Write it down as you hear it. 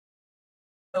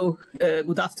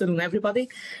Good afternoon, everybody.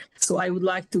 So I would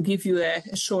like to give you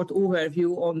a short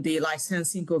overview on the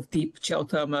licensing of deep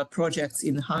geothermal projects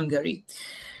in Hungary.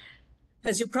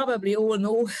 As you probably all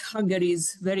know, Hungary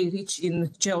is very rich in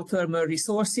geothermal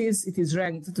resources. It is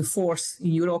ranked the fourth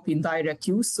in Europe in direct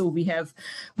use. So we have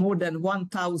more than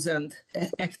 1,000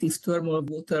 active thermal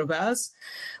water wells.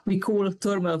 We call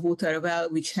thermal water well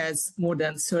which has more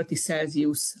than 30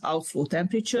 Celsius outflow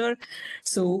temperature.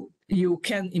 So you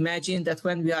can imagine that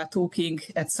when we are talking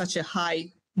at such a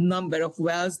high number of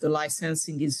wells, the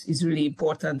licensing is really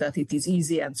important, that it is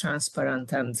easy and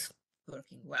transparent and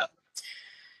working well.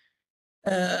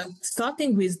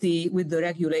 Starting with the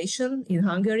regulation in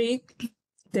Hungary,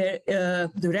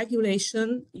 the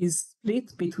regulation is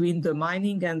split between the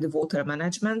mining and the water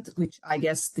management, which I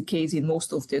guess the case in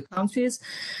most of the countries,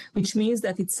 which means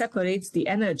that it separates the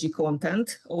energy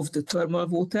content of the thermal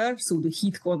water, so the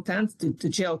heat content, the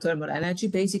geothermal energy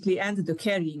basically, and the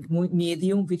carrying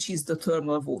medium, which is the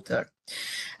thermal water.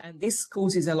 And this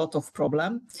causes a lot of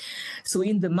problem. So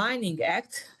in the Mining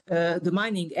Act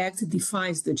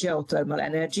defines the geothermal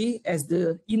energy as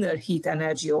the inner heat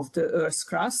energy of the Earth's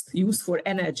crust used for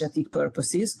energetic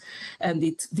purposes. And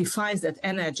it defines that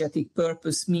energetic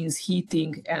purpose means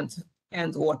heating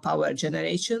and or power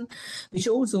generation, which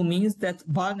also means that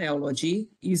balneology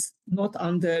is not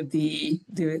under the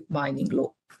mining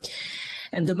law.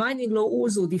 And the mining law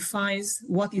also defines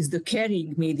what is the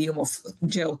carrying medium of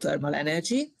geothermal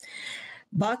energy,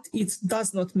 but it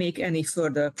does not make any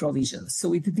further provisions.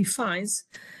 So it defines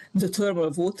the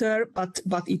thermal water, but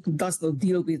it does not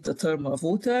deal with the thermal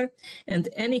water, and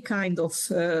any kind of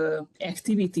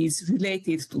activities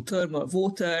related to thermal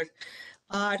water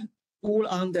are all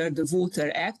under the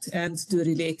Water Act and the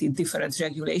related different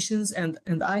regulations. And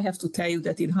I have to tell you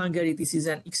that in Hungary, this is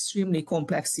an extremely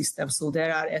complex system. So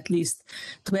there are at least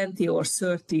 20 or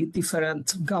 30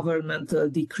 different governmental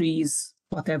decrees,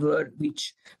 whatever,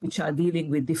 which are dealing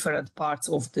with different parts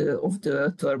of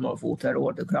the thermal water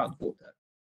or the groundwater.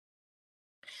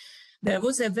 There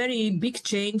was a very big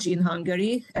change in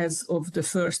Hungary as of the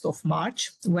 1st of March,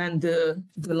 when the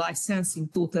licensing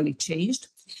totally changed.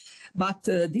 But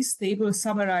this table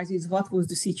summarizes what was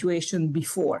the situation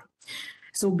before.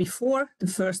 So before the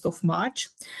 1st of March,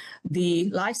 the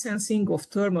licensing of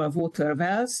thermal water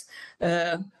wells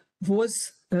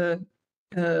was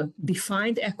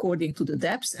defined according to the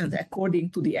depths and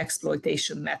according to the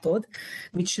exploitation method,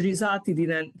 which resulted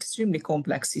in an extremely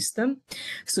complex system.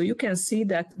 So you can see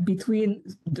that between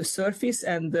the surface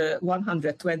and the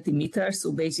 120 meters,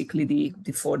 so basically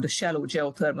for the shallow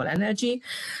geothermal energy,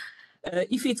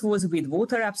 if it was with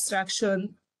water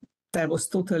abstraction, there was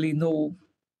totally no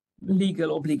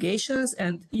legal obligations,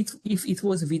 and if it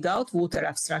was without water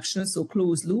abstraction, so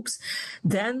closed loops,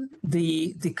 then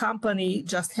the company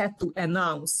just had to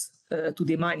announce to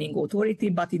the mining authority,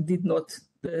 but it did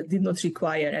not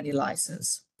require any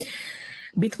license.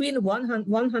 Between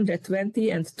 120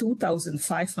 and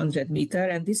 2,500 meters,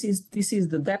 and this is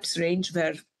the depth range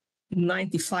where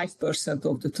 95%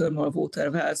 of the thermal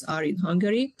water wells are in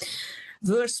Hungary,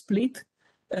 were split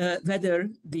whether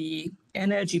the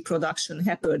energy production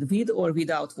happened with or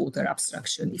without water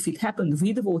abstraction. If it happened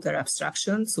with water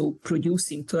abstraction, so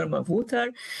producing thermal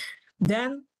water,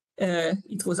 then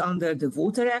it was under the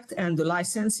Water Act, and the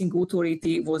licensing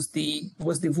authority was the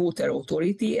water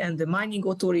authority, and the mining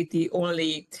authority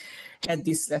only had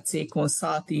this, let's say,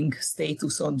 consulting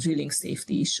status on drilling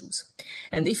safety issues.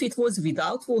 And if it was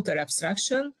without water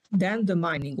abstraction, then the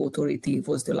mining authority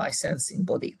was the licensing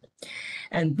body.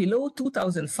 And below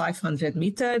 2,500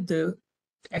 meters, the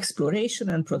exploration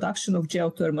and production of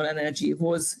geothermal energy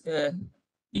was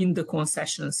in the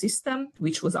concession system,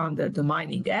 which was under the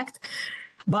Mining Act.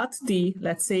 But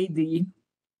let's say, the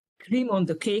cream on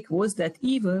the cake was that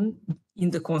even in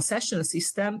the concession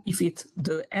system, if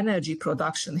the energy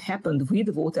production happened with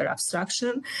water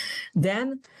abstraction,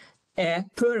 then a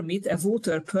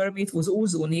water permit was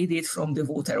also needed from the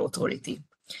water authority.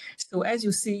 So as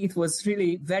you see, it was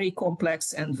really very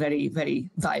complex and very,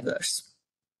 very diverse.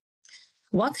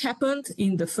 What happened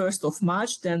in the 1st of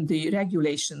March, then the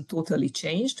regulation totally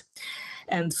changed.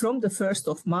 And from the 1st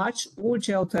of March, all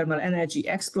geothermal energy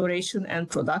exploration and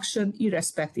production,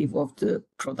 irrespective of the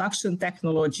production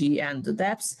technology and the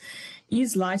depths,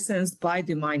 is licensed by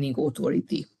the mining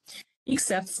authority,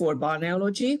 except for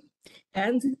balneology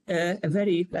and a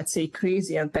very, let's say,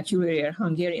 crazy and peculiar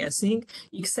Hungarian thing,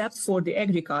 except for the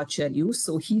agriculture use.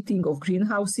 So heating of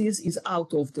greenhouses is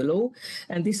out of the law,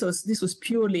 and this was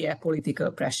purely a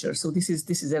political pressure. So this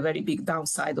is a very big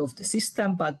downside of the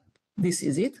system, but This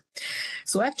is it.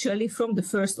 So actually, from the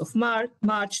 1st of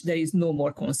March, there is no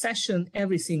more concession.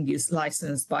 Everything is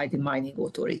licensed by the mining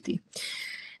authority.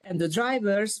 And the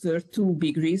drivers were two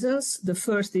big reasons. The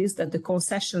first is that the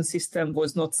concession system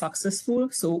was not successful.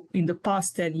 So in the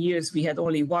past 10 years, we had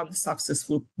only one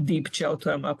successful deep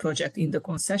geothermal project in the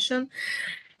concession.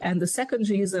 And the second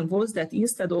reason was that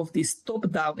instead of this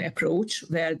top-down approach,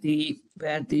 where the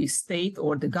state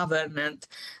or the government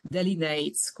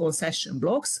delineates concession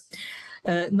blocks,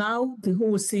 now the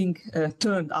whole thing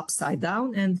turned upside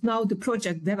down, and now the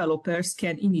project developers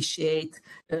can initiate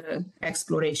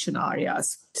exploration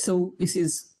areas. So this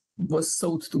was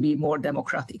thought to be more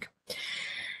democratic.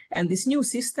 And this new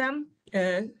system,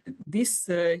 this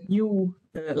new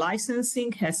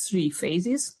licensing has three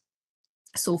phases.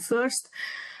 So first,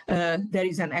 there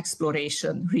is an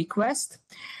exploration request.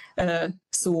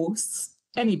 So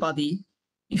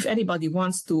if anybody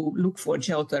wants to look for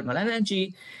geothermal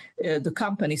energy, the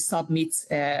company submits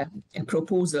a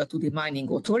proposal to the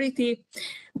mining authority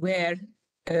where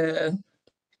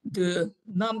the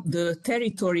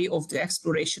territory of the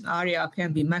exploration area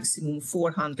can be maximum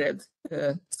 400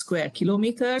 square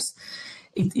kilometers.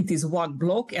 It is one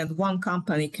block, and one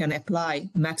company can apply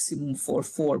maximum for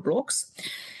 4 blocks.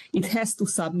 It has to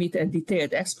submit a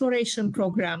detailed exploration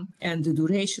program, and the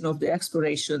duration of the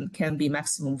exploration can be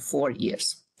maximum 4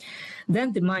 years.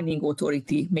 Then the mining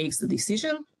authority makes the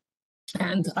decision,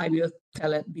 and I will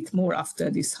tell a bit more after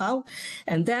this how.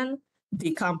 And then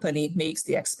the company makes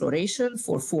the exploration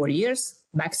for 4 years,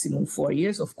 maximum 4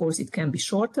 years. Of course, it can be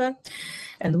shorter.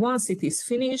 And once it is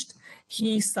finished,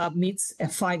 he submits a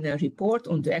final report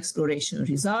on the exploration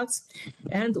results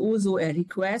and also a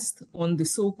request on the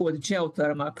so-called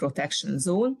geothermal protection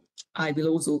zone. I will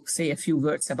also say a few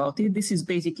words about it. This is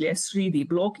basically a 3D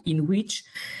block in which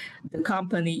the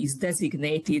company is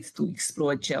designated to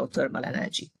exploit geothermal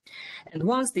energy. And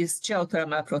once this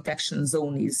geothermal protection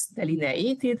zone is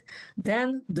delineated,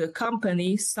 then the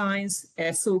company signs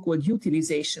a so-called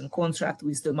utilization contract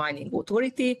with the mining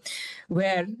authority,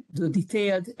 where the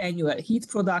detailed annual heat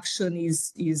production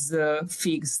is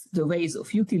fixed, the ways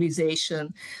of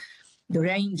utilization, the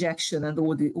reinjection, and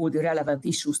all the relevant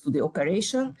issues to the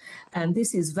operation. And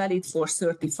this is valid for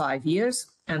 35 years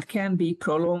and can be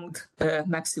prolonged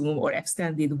maximum or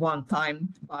extended one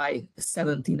time by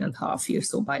 17.5 years,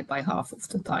 so by half of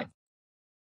the time.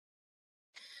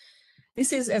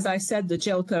 This is, as I said, the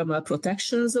geothermal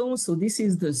protection zone. So this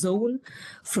is the zone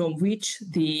from which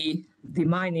the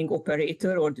mining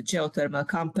operator or the geothermal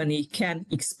company can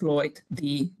exploit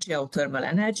the geothermal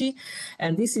energy.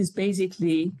 And this is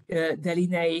basically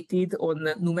delineated on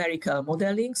numerical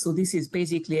modeling. So this is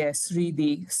basically a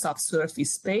 3D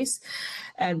subsurface space.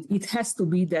 And it has to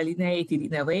be delineated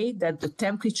in a way that the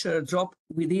temperature drop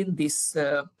within this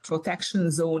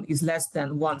protection zone is less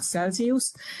than 1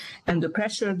 Celsius, and the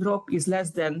pressure drop is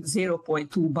less than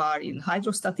 0.2 bar in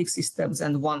hydrostatic systems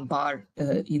and 1 bar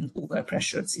in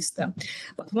overpressured system.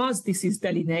 But once this is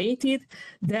delineated,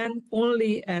 then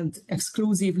only and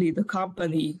exclusively the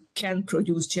company can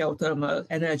produce geothermal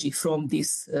energy from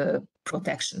this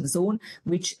protection zone,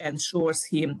 which ensures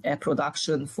him a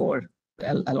production for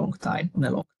a long time, on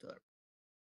a long term.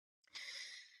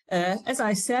 As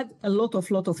I said, a lot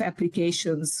of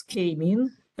applications came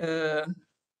in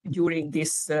during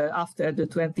this, after the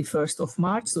 21st of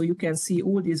March. So you can see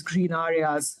all these green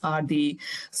areas are the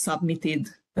submitted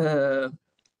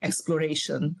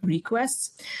exploration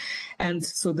requests. And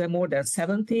so there are more than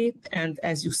 70. And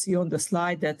as you see on the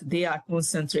slide, that they are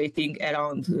concentrating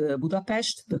around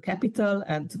Budapest, the capital,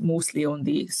 and mostly on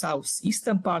the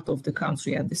southeastern part of the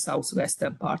country and the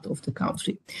southwestern part of the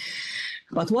country.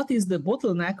 But what is the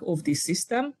bottleneck of this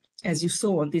system? As you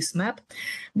saw on this map,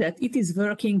 that it is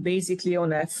working basically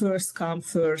on a first come,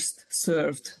 first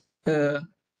served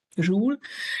rule.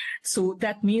 So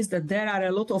that means that there are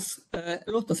a lot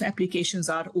of applications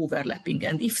are overlapping.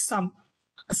 And if some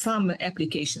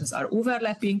applications are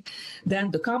overlapping,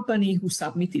 then the company who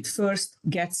submitted first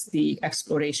gets the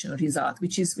exploration result,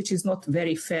 which is not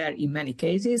very fair in many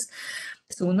cases.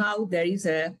 So now there is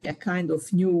a kind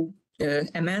of new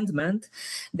amendment.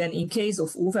 Then in case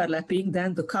of overlapping,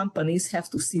 then the companies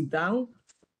have to sit down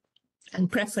and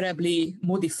preferably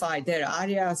modify their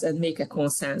areas and make a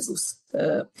consensus.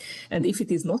 And if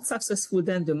it is not successful,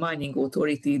 then the mining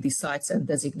authority decides and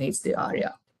designates the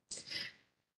area.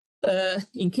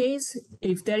 In case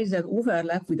if there is an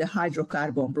overlap with a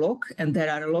hydrocarbon block, and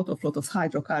there are a lot of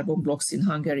hydrocarbon blocks in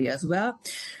Hungary as well,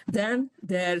 then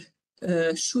there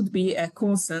should be a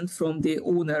consent from the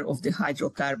owner of the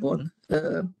hydrocarbon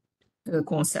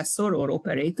concessor or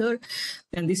operator.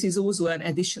 And this is also an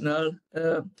additional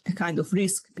kind of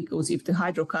risk, because if the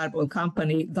hydrocarbon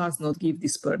company does not give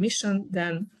this permission,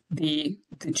 then the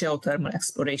geothermal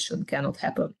exploration cannot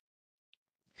happen.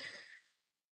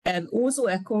 And also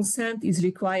a consent is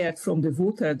required from the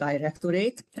water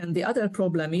directorate. And the other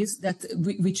problem is that,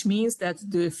 which means that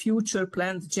the future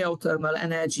planned geothermal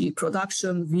energy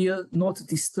production will not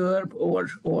disturb or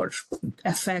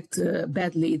affect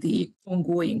badly the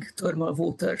ongoing thermal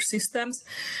water systems.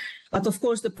 But of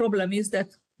course, the problem is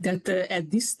that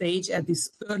at this stage, at this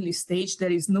early stage,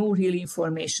 there is no real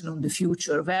information on the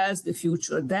future wells, the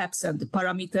future depths and the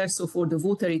parameters. So for the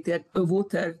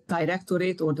water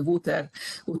directorate or the water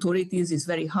authorities, it's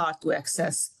very hard to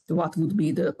access what would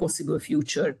be the possible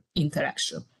future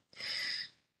interaction.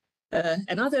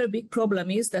 Another big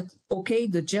problem is that, okay,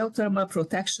 the geothermal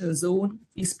protection zone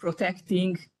is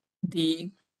protecting the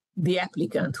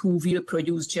applicant who will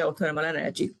produce geothermal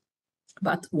energy.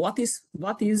 But what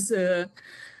is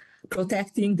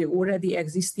protecting the already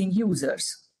existing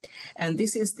users? And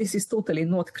this is totally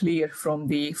not clear from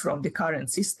the current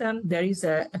system. There is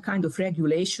a kind of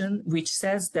regulation which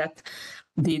says that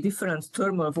the different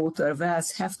thermal water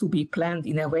wells have to be planned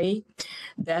in a way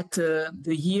that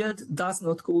the yield does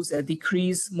not cause a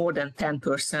decrease more than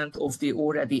 10% of the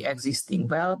already existing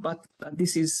well, but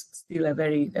this is still a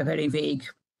very vague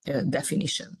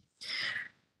definition.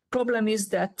 Problem is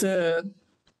that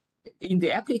in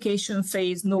the application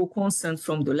phase, no consent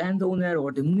from the landowner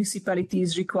or the municipality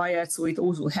is required. So it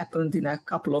also happened in a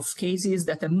couple of cases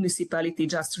that a municipality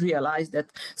just realized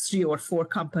that 3 or 4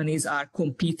 companies are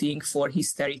competing for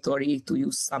his territory to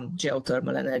use some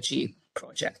geothermal energy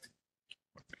project.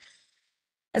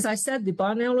 As I said, the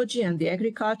balneology and the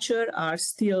agriculture are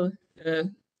still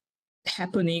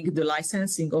happening. The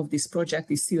licensing of this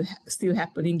project is still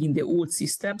happening in the old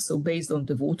system, so based on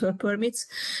the water permits,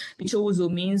 which also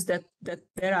means that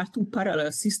there are 2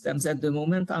 parallel systems at the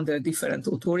moment under different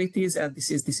authorities, and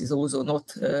this is also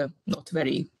not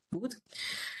very good.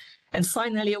 And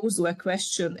finally, also a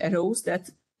question arose that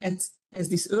at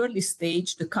this early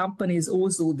stage, the companies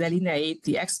also delineate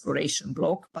the exploration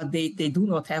block, but they do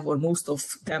not have, or most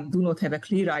of them do not have, a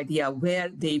clear idea where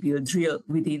they will drill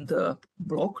within the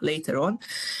block later on.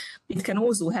 It can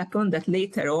also happen that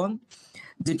later on,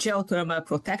 the geothermal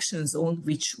protection zone,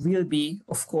 which will be,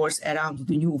 of course, around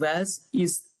the new wells,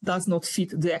 does not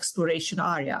fit the exploration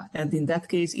area. And in that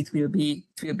case, it will be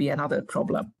another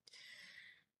problem.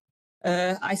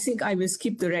 I think I will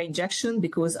skip the reinjection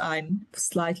because I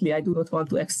do not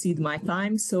want to exceed my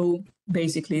time. So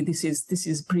basically, this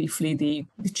is briefly the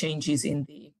changes in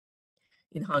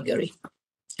Hungary.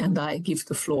 And I give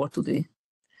the floor to the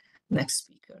next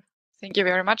speaker. Thank you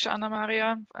very much, Anna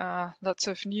Maria. Lots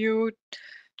of new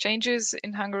changes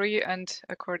in Hungary and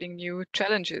according new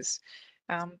challenges.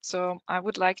 So I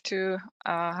would like to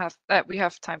we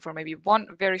have time for maybe one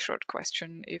very short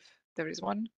question, if there is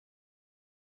one.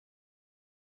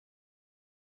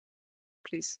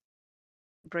 Please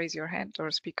raise your hand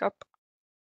or speak up.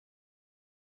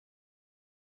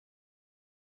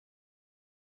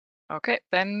 Okay,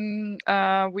 then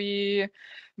we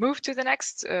move to the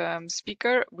next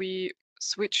speaker. We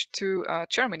switch to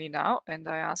Germany now, and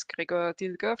I ask Gregor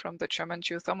Dilger from the German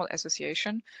Geothermal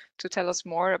Association to tell us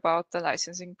more about the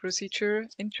licensing procedure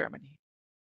in Germany.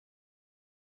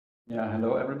 Yeah,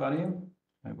 hello everybody.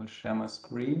 I will share my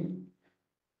screen.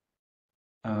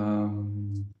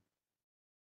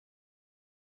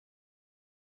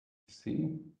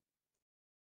 See.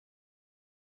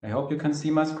 I hope you can see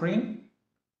my screen.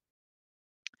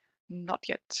 Not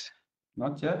yet.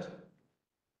 Not yet.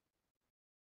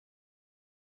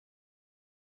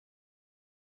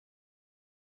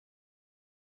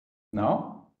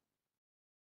 Now?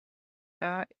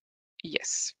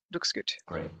 Yes, looks good.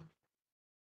 Great.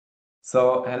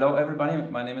 So, hello everybody.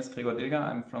 My name is Gregor Dilger.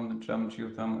 I'm from the German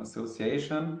Geothermal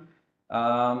Association.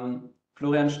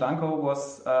 Florian Stanko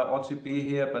was ought to be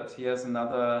here, but he has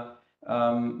another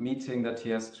meeting that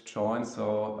he has to join.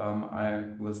 So I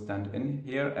will stand in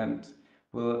here and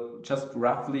will just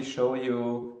roughly show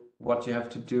you what you have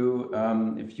to do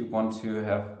if you want to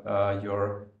have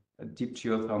your deep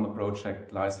geothermal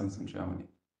project license in Germany.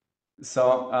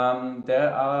 So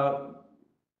there are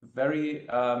very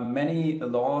many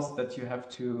laws that you have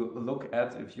to look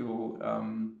at if you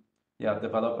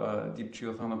develop a deep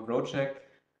geothermal project.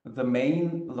 The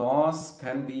main laws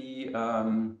can be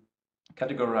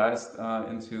categorized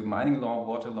into mining law,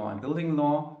 water law, and building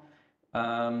law.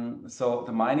 So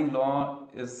the mining law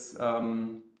is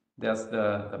there's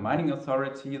the mining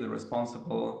authority, the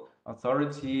responsible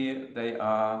authority. They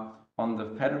are on the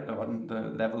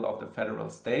level of the federal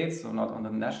states, so not on the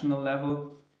national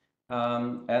level.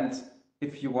 And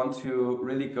if you want to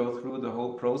really go through the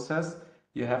whole process,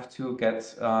 you have to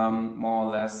get more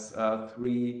or less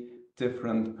 3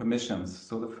 different permissions.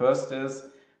 So the first is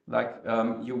like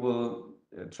you will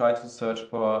try to search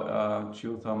for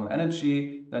geothermal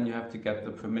energy, then you have to get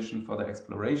the permission for the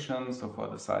exploration, so for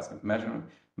the seismic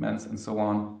measurements and so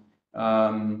on.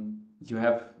 You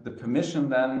have the permission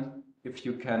then if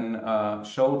you can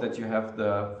show that you have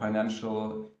the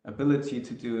financial ability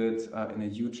to do it in a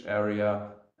huge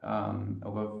area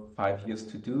over 5 years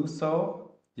to do so.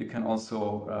 You can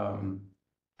also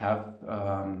have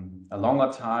a longer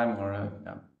time or a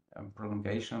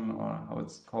prolongation, or how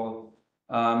it's called.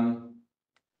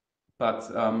 But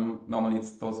normally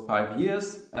it's those 5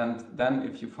 years, and then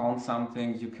if you found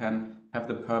something, you can have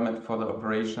the permit for the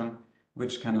operation,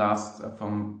 which can last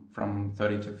from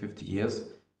 30 to 50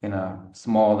 years in a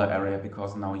smaller area,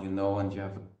 because now you know and you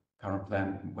have a current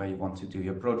plan where you want to do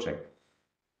your project.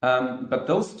 But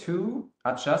those 2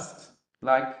 are just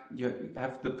like you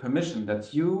have the permission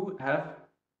that you have,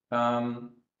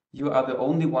 you are the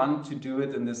only one to do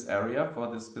it in this area for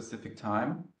this specific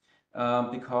time,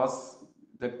 because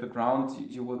the ground,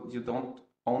 you don't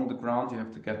own the ground, you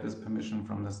have to get this permission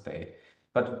from the state.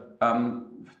 But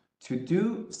to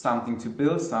do something, to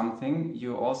build something,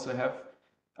 you also have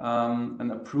an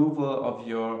approval of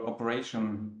your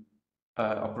operating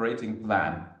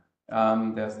plan.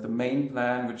 There's the main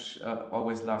plan, which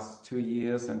always lasts 2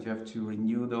 years, and you have to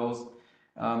renew those.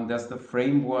 There's the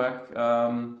framework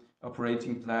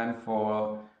operating plan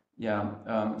for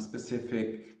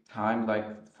specific time, like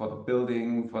for the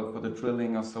building, for the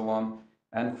drilling, or so on.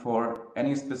 And for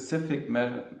any specific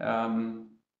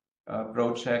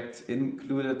project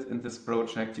included in this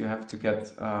project, you have to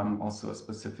get also a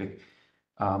specific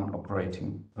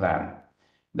operating plan.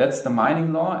 That's the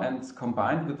mining law, and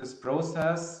combined with this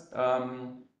process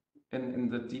in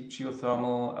the deep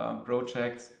geothermal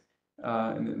projects,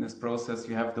 in this process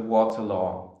you have the water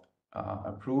law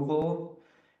approval.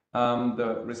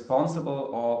 The responsible,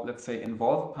 or let's say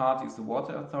involved party, is the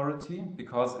water authority,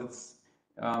 because it's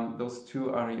those 2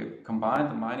 are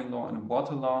combined, the mining law and the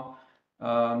water law.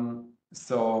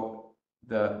 So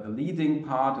the leading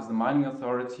part is the mining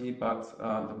authority, but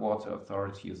the water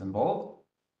authority is involved,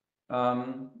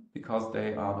 because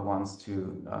they are the ones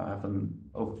to have an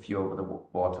overview over the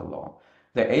water law.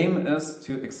 The aim is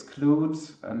to exclude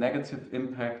a negative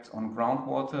impact on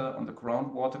groundwater, on the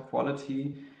groundwater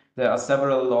quality. There are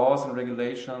several laws and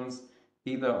regulations,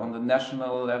 either on the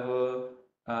national level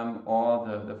or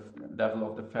the level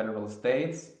of the federal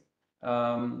states.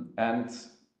 And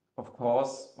of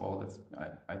course,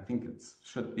 I think it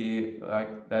should be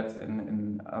like that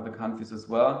in other countries as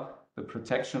well. The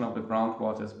protection of the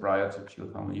groundwater is prior to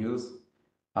geothermal use,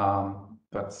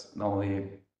 but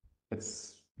normally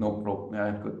it's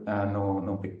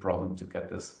no big problem to get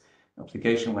this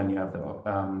application when you have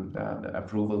the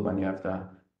approval, when you have the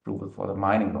approval for the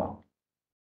mining law,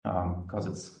 because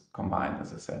it's combined,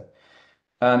 as I said.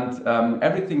 And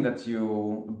everything that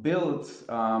you build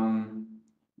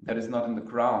that is not in the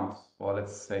ground, or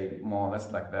let's say more or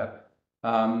less like that,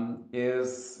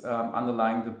 is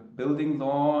underlying the building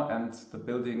law, and the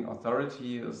building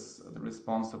authority is the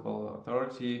responsible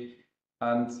authority.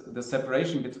 And the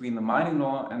separation between the mining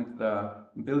law and the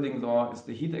building law is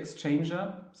the heat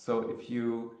exchanger. So if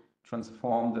you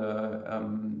transform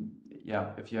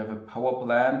if you have a power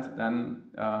plant, then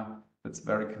it's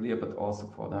very clear, but also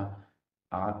for the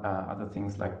other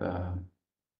things like the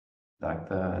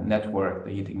network,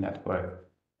 the heating network,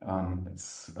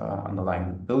 it's underlying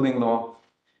the building law.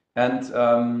 And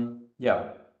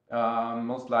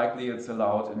most likely it's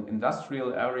allowed in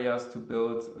industrial areas to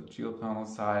build a geothermal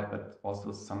site, but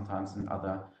also sometimes in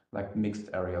other like mixed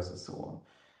areas and so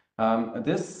on.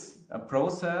 This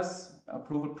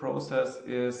approval process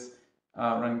is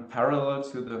running parallel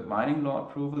to the mining law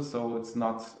approval, so it's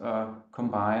not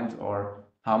combined or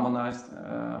harmonized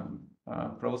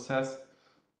process.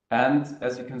 And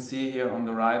as you can see here on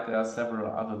the right, there are several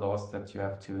other laws that you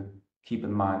have to keep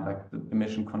in mind, like the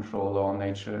emission control law,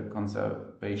 nature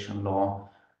conservation law,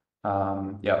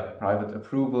 private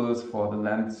approvals for the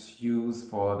land use,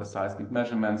 for the seismic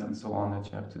measurements and so on that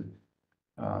you have to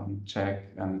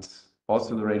check, and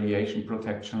also the radiation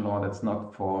protection law. That's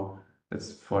not for the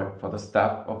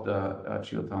staff of the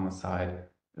geothermal site.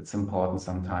 It's important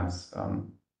sometimes,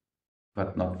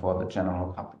 but not for the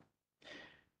general public.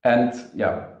 And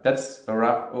that's a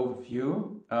rough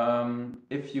overview.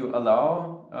 If you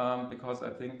allow, because I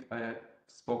think I have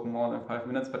spoken more than 5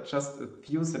 minutes, but just a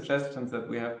few suggestions that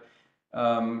we have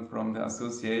from the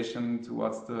association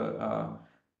towards the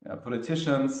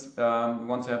politicians. We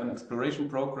want to have an exploration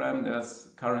program. There's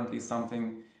currently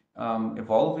something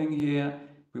evolving here.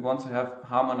 We want to have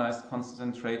harmonized,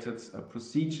 concentrated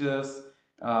procedures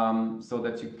so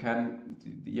that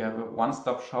you have a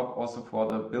one-stop shop also for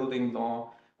the building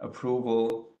law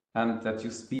approval, and that you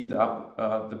speed up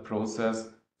the process.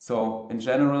 So in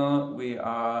general, we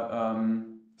are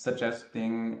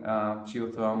suggesting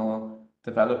geothermal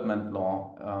development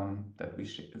law that we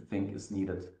think is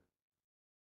needed.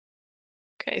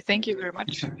 Okay, thank you very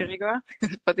much, Gregor,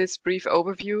 for this brief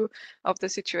overview of the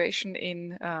situation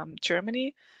in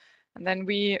Germany. And then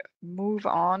we move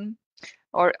on.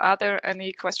 Or are there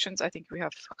any questions? I think we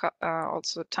have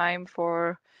also time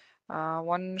for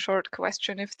one short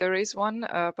question, if there is one,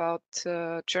 about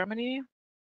Germany.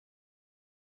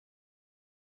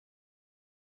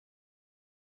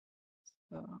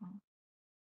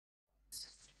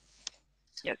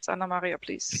 Yes, Anna Maria,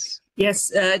 please.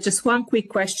 Yes, just one quick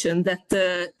question that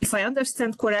if I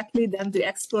understand correctly, then the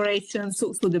exploration,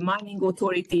 so the mining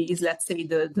authority is, let's say,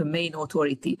 the main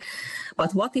authority.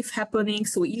 But what if happening,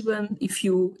 so even if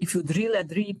you drill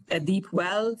a deep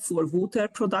well for water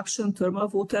production, thermal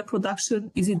water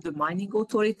production, is it the mining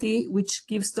authority which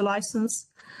gives the license?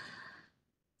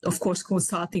 Of course,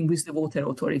 consulting with the water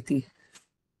authority.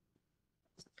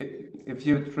 If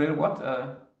you drill what?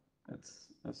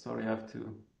 Sorry, I have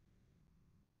to.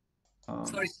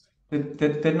 Sorry.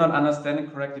 Did not understand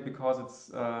it correctly because it's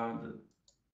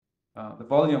the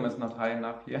volume is not high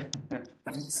enough here.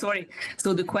 Sorry.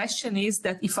 So the question is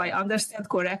that if I understand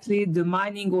correctly, the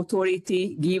mining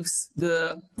authority gives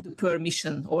the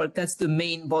permission, or that's the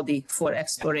main body for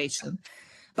exploration.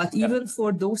 But even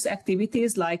for those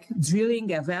activities like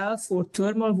drilling a well for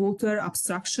thermal water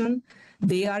abstraction,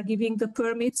 they are giving the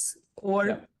permits,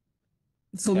 or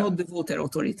so not the water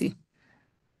authority?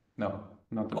 No,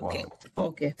 not the water.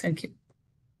 Okay, thank you.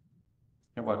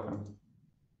 You're welcome.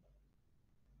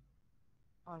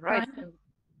 All right.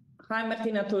 Hi,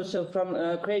 Martina Tuschel from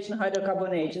Croatian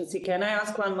Hydrocarbon Agency. Can I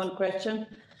ask one more question?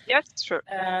 Yes, sure.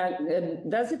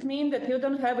 Does it mean that you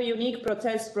don't have a unique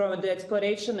process for the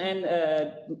exploration and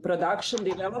production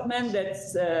development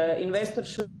that investors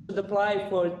should apply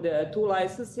for the 2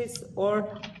 licenses,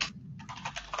 or?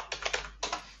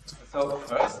 So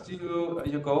first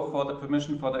you go for the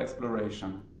permission for the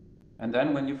exploration. And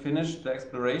then when you finish the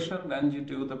exploration, then you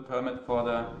do the permit for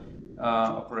the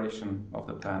operation of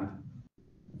the plant.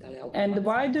 And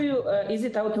why do you, is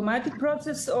it automatic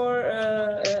process, or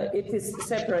it is a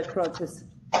separate process?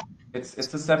 It's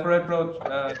a separate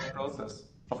process.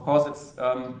 Of course,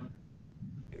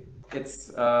 it's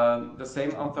the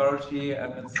same authority,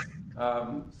 and it's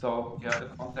so you have the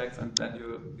context, and then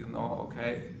you know,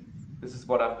 okay, this is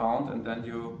what I found, and then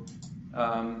you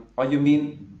or you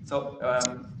mean, so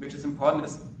which is important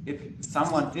is if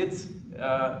someone did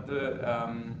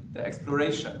the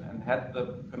exploration and had the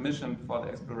permission for the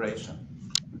exploration,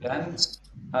 then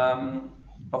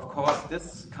of course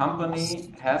this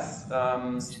company has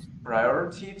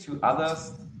priority to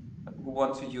others who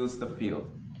want to use the field.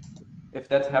 If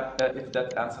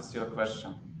that answers your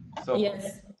question. So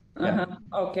yes.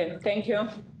 Okay, thank you.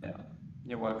 Yeah,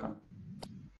 you're welcome.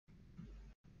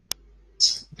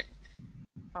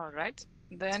 All right.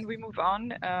 Then we move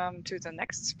on to the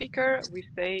next speaker. We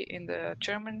stay in the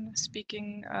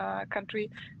German-speaking country,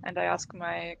 and I ask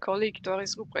my colleague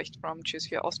Doris Ruprecht from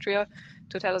GeoSphere Austria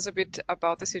to tell us a bit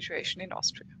about the situation in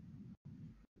Austria.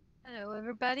 Hello,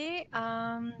 everybody.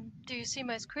 Do you see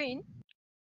my screen?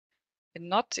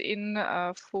 Not in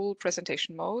full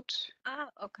presentation mode.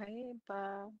 Okay,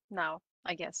 but now,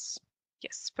 I guess.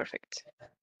 Yes, perfect.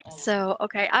 So,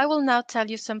 okay, I will now tell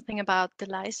you something about the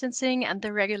licensing and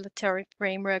the regulatory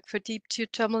framework for deep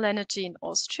geothermal energy in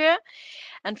Austria.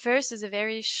 And first is a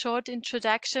very short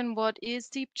introduction. What is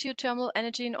deep geothermal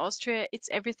energy in Austria? It's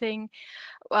everything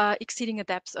exceeding a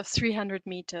depth of 300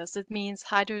 meters. That means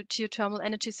hydrogeothermal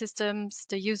energy systems,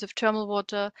 the use of thermal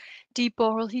water, deep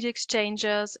borehole heat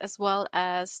exchangers, as well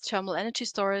as thermal energy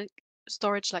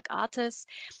storage like ATES,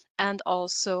 and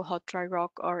also hot dry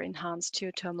rock or enhanced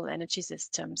geothermal energy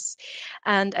systems.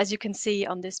 And as you can see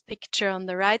on this picture on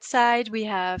the right side, we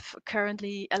have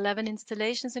currently 11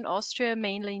 installations in Austria,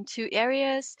 mainly in 2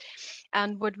 areas.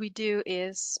 And what we do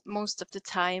is most of the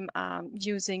time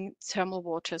using thermal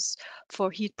waters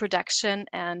for heat production,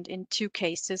 and in 2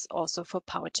 cases also for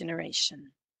power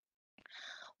generation.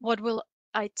 What will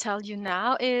I tell you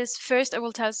now is first I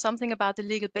will tell something about the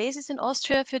legal basis in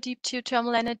Austria for deep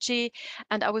geothermal energy,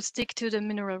 and I will stick to the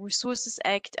Mineral Resources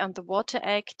Act and the Water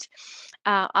Act.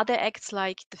 Other acts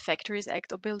like the Factories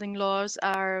Act or building laws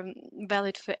are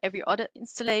valid for every other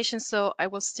installation, so I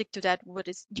will stick to that what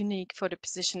is unique for the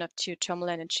position of geothermal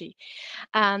energy.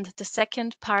 And the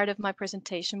second part of my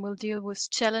presentation will deal with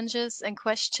challenges and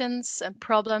questions and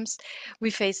problems we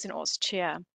face in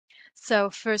Austria. So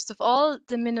first of all,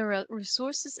 the Mineral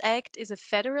Resources Act is a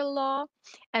federal law,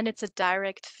 and it's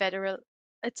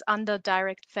under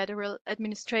direct federal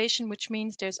administration, which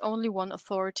means there's only one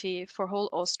authority for whole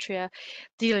Austria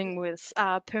dealing with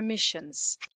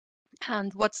permissions.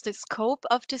 And what's the scope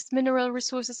of this Mineral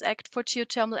Resources Act for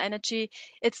geothermal energy?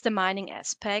 It's the mining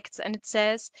aspects, and it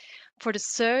says for the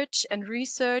search and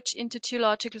research into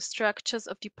geological structures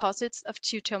of deposits of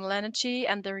geothermal energy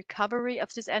and the recovery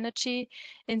of this energy,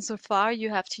 insofar you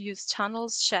have to use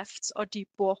tunnels, shafts, or deep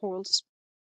boreholes,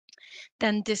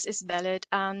 then this is valid.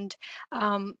 And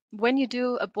when you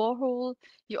do a borehole,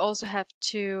 you also have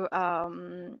to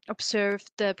observe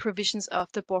the provisions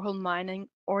of the borehole mining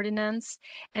ordinance,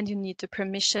 and you need the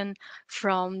permission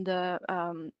from the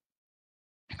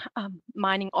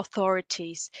mining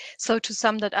authorities. So to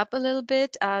sum that up a little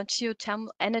bit, geothermal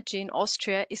energy in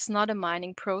Austria is not a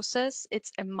mining process.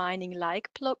 It's a mining-like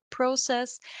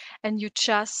process, and you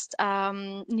just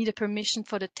need a permission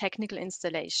for the technical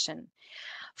installation.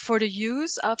 For the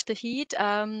use of the heat,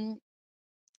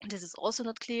 this is also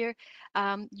not clear.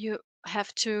 You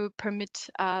have to permit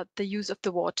the use of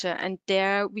the water, and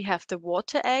there we have the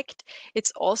Water Act.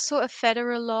 It's also a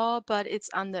federal law, but it's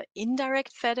under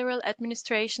indirect federal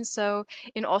administration. So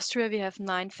in Austria, we have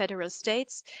 9 federal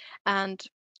states, and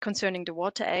concerning the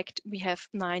Water Act, we have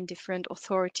 9 different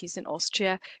authorities in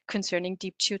Austria concerning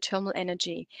deep geothermal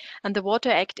energy. And the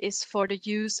Water Act is for the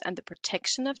use and the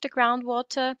protection of the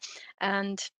groundwater.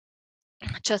 And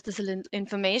just as a little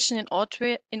information,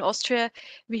 in Austria,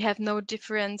 we have no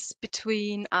difference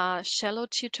between shallow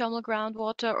geothermal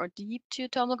groundwater or deep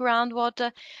geothermal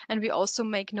groundwater, and we also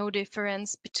make no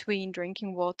difference between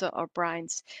drinking water or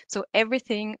brines. So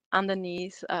everything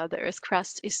underneath the earth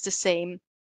crust is the same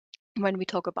when we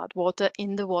talk about water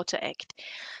in the Water Act.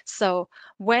 So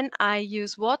when I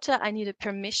use water, I need a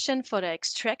permission for the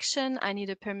extraction, I need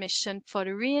a permission for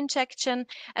the reinjection,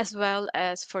 as well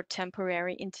as for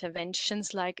temporary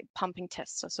interventions like pumping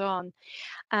tests or so on.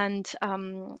 And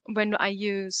when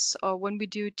we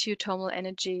do geothermal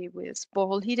energy with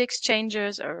borehole heat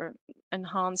exchangers or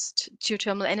enhanced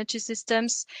geothermal energy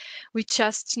systems, we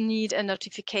just need a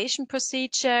notification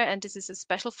procedure, and this is a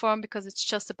special form because it's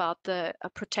just about the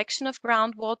protection of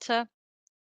groundwater,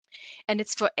 and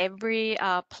it's for every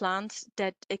plant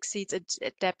that exceeds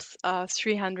a depth of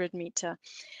 300 meter.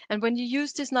 And when you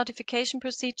use this notification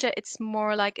procedure, it's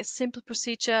more like a simple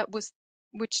procedure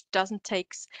which doesn't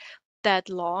take that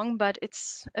long, but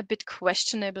it's a bit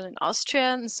questionable in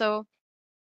Austria, and so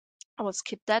I will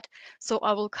skip that. So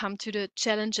I will come to the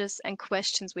challenges and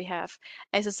questions we have.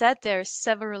 As I said, there are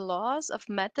several laws of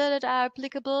matter that are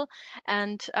applicable,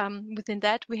 and within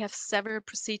that we have several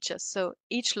procedures. So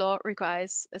each law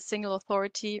requires a single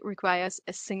authority, requires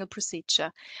a single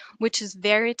procedure, which is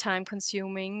very time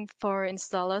consuming for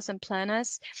installers and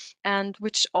planners, and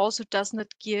which also does not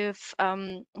give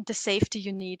the safety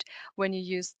you need when you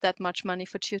use that much money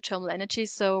for geothermal energy.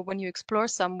 So when you explore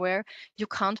somewhere, you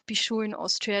can't be sure in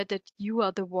Austria that you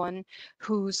are the one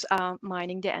who's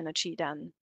mining the energy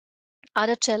then.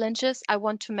 Other challenges I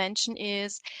want to mention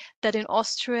is that in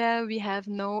Austria, we have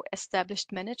no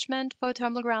established management for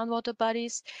thermal groundwater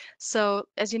bodies. So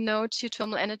as you know,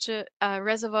 geothermal energy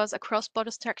reservoirs are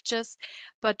cross-border structures,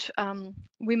 but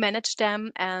we manage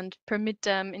them and permit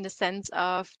them in the sense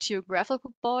of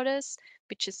geographical borders,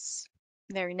 which is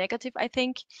very negative, I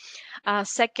think.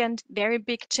 Second, very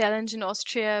big challenge in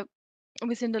Austria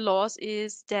within the laws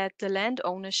is that the land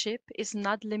ownership is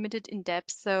not limited in depth.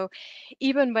 So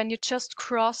even when you just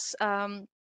cross the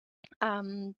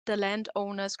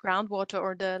landowner's groundwater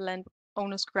or the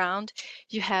landowner's ground,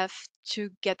 you have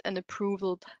to get an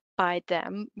approval by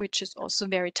them, which is also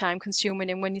very time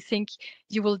consuming. And when you think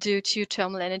you will do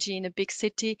geothermal energy in a big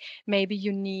city, maybe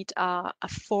you need a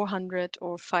 400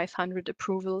 or 500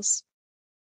 approvals,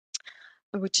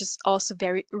 which is also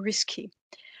very risky.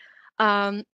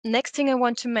 Next thing I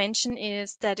want to mention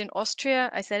is that in Austria,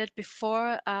 I said it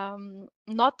before,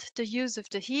 not the use of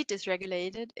the heat is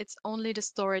regulated, it's only the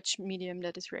storage medium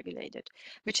that is regulated,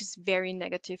 which is very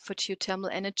negative for geothermal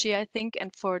energy, I think,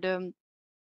 and for the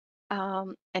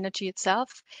energy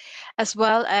itself, as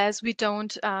well as we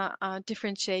don't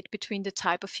differentiate between the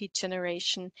type of heat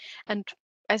generation. And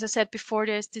as I said before,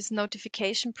 there's this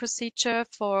notification procedure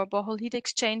for borehole heat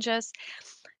exchangers.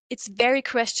 It's very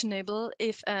questionable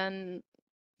if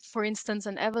for instance,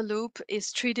 an Everloop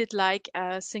is treated like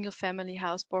a single family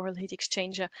house borehole heat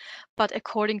exchanger, but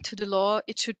according to the law,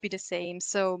 it should be the same.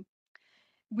 So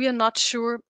we are not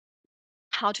sure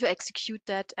how to execute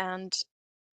that, and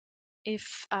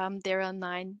if there are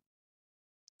 9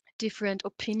 different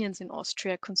opinions in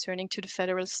Austria concerning to the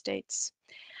federal states.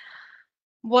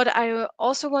 What I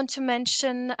also want to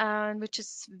mention, which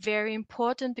is very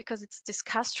important because it's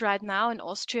discussed right now in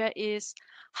Austria, is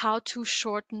how to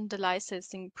shorten the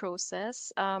licensing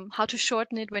process, how to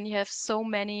shorten it when you have so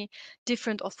many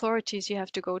different authorities you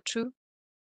have to go through.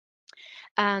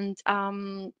 And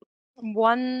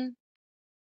one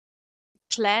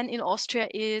plan in Austria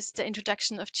is the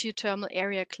introduction of geothermal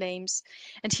area claims.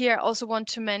 And here I also want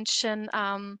to mention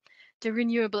the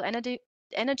Renewable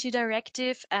Energy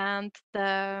Directive and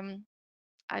the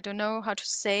I don't know how to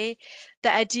say,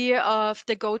 the idea of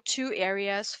the go-to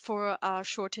areas for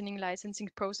shortening licensing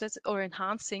process or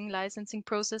enhancing licensing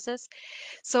processes.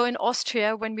 So in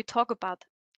Austria, when we talk about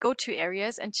go-to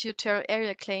areas and geothermal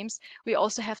area claims, we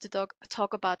also have to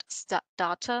talk about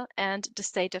data and the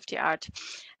state of the art.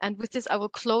 And with this, I will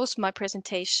close my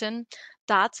presentation.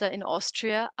 Data in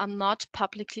Austria are not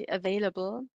publicly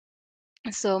available.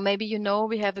 So maybe you know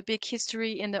we have a big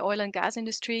history in the oil and gas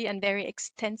industry and very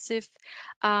extensive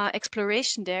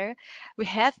exploration there. We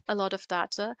have a lot of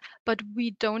data, but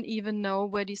we don't even know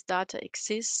where these data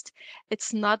exist.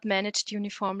 It's not managed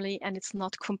uniformly and it's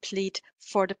not complete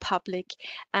for the public.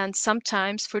 And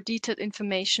sometimes for detailed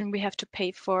information we have to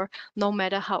pay for, no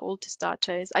matter how old this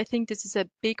data is. I think this is a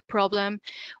big problem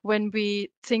when we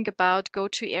think about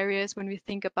go-to areas, when we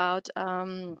think about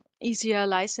easier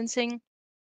licensing.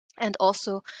 And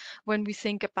also when we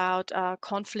think about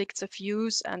conflicts of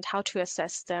use and how to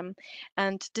assess them.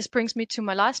 And this brings me to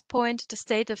my last point, the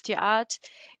state of the art.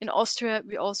 In Austria,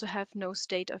 we also have no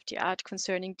state of the art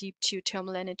concerning deep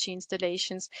geothermal energy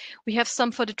installations. We have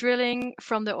some for the drilling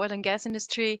from the oil and gas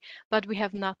industry, but we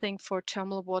have nothing for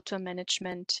thermal water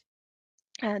management.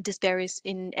 This varies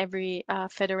in every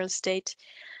federal state.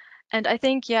 And I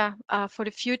think, yeah, for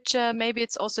the future, maybe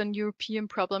it's also a European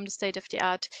problem, the state of the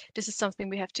art. This is something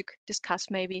we have to discuss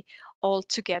maybe all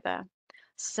together.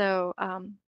 So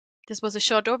this was a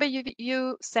short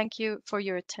overview. Thank you for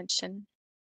your attention.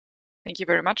 Thank you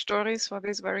very much, Doris, for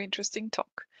this very interesting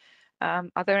talk.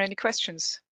 Are there any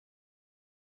questions?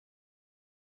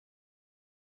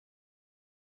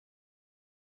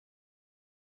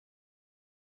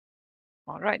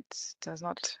 All right, does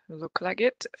not look like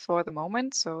it for the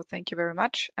moment. So thank you very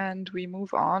much. And we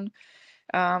move on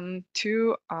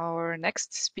to our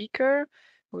next speaker,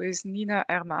 who is Nina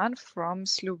Erman from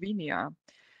Slovenia.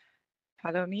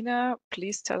 Hello, Nina.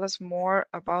 Please tell us more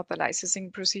about the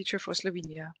licensing procedure for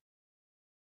Slovenia.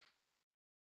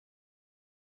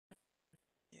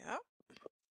 Yeah.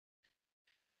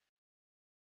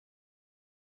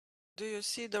 Do you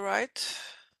see the right?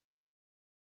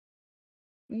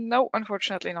 No,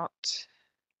 unfortunately not.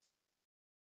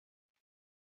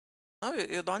 No,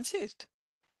 you don't see it.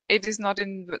 It is not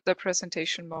in the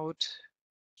presentation mode.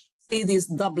 See this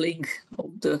doubling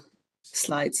of the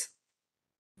slides.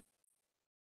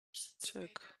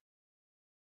 Check.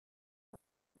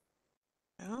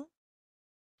 Yeah.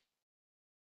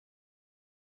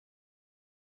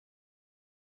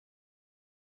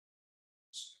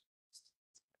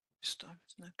 Stop.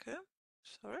 Okay.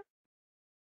 Sorry.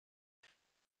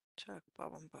 Check.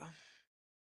 Bumper.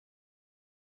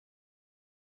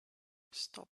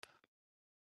 Stop.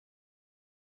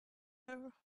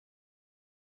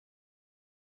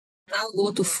 Now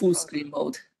go to full screen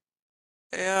mode.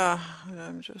 Yeah,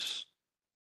 I'm just.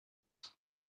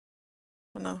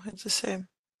 Oh, no, it's the same.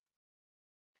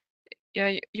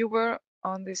 Yeah, you were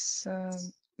on this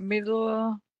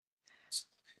middle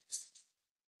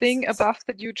thing above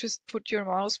that you just put your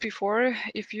mouse before.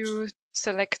 If you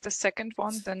select the second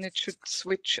one, then it should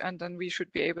switch and then we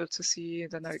should be able to see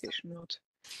the navigation mode.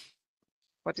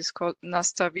 What is called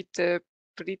Nastavite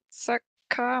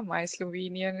Pricaka. My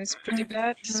Slovenian is pretty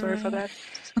bad. Sorry for that.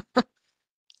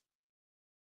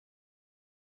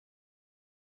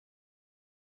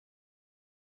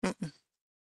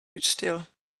 It's still.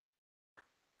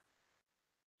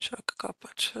 Check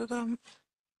kapać.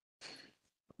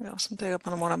 Ja sem tega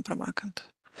pa ne moram premakniti.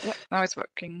 Yeah, now it's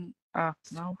working.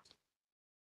 Now.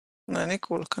 Ne, ni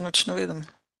cool, ker nič ne vidim.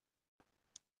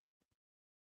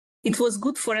 It was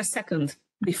good for a second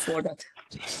before that.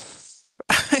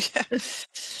 Yeah.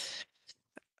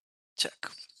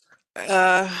 Check.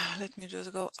 Let me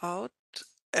just go out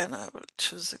and I will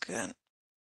choose again.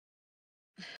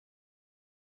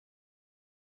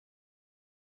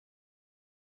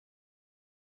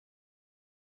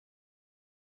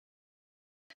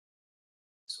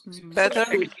 Better?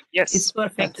 Yes. It's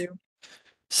perfect. Thank you.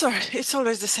 Sorry, it's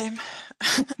always the same.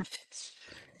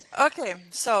 Okay,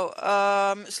 so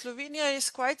Slovenia is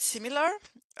quite similar.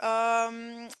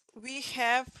 We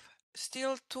have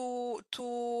still two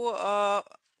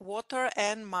Water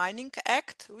and Mining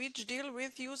Act, which deal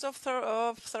with use of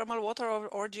thermal water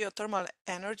or geothermal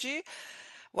energy.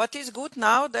 What is good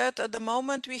now that at the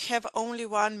moment we have only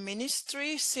one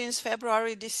ministry since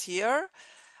February this year.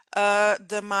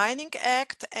 The Mining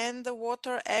Act and the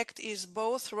Water Act is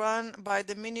both run by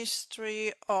the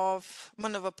Ministry of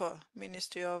MNVP,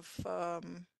 Ministry of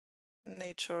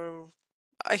Nature.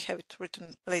 I have it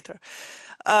written later.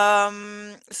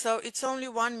 So it's only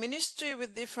one ministry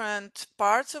with different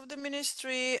parts of the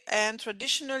ministry, and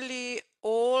traditionally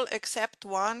all except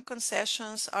one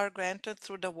concessions are granted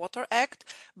through the Water Act.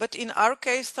 But in our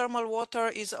case, thermal water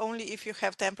is only if you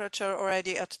have temperature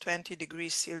already at 20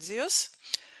 degrees Celsius.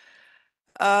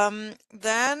 Then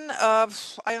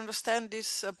I understand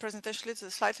this presentation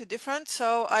is slightly different,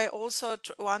 so I also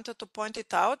wanted to point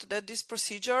it out that this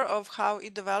procedure of how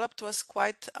it developed was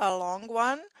quite a long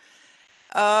one.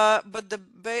 But the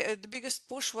biggest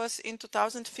push was in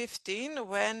 2015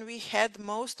 when we had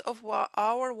most of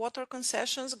our water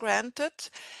concessions granted.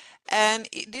 And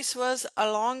this was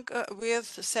along with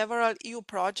several EU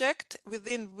projects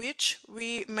within which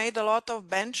we made a lot of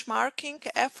benchmarking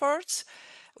efforts,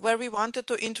 where we wanted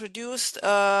to introduce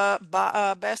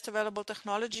best available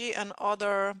technology and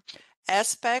other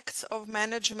aspects of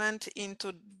management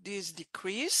into this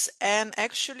decrees. And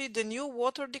actually the new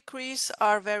water decrees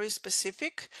are very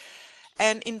specific.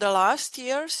 And in the last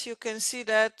years, you can see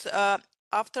that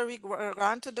after we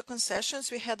granted the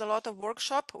concessions, we had a lot of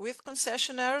workshop with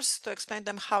concessionaires to explain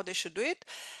them how they should do it.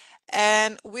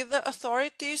 And with the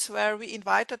authorities, where we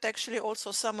invited actually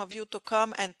also some of you to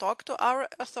come and talk to our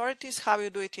authorities, how you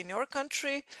do it in your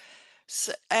country.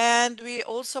 And we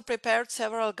also prepared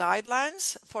several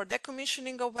guidelines for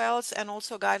decommissioning of wells and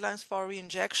also guidelines for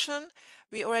reinjection.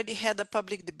 We already had a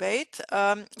public debate,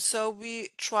 so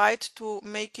we tried to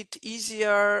make it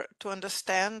easier to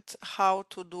understand how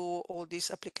to do all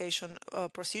these application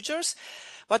procedures.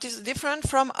 What is different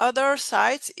from other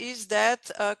sites is that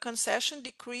concession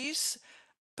decrees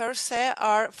per se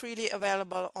are freely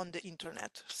available on the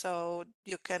internet, so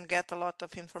you can get a lot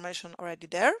of information already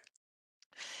there.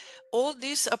 All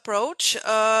this approach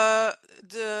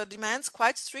demands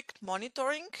quite strict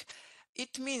monitoring.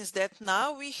 It means that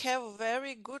now we have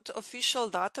very good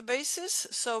official databases,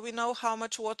 so we know how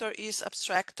much water is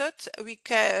abstracted.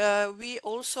 We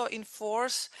also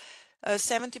enforce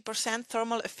 70%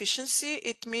 thermal efficiency.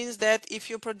 It means that if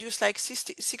you produce like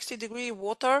 60-degree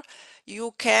water,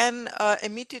 you can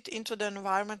emit it into the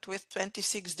environment with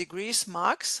 26 degrees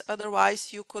max.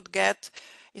 Otherwise, you could get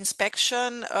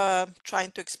inspection trying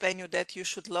to explain you that you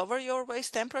should lower your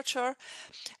waste temperature.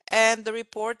 And the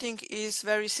reporting is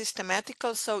very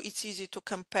systematical, so it's easy to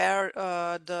compare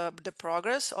the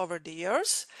progress over the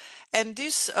years. And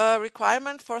this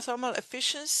requirement for thermal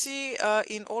efficiency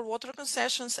in all water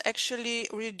concessions actually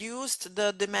reduced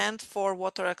the demand for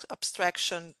water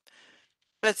abstraction,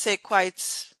 let's say quite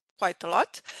a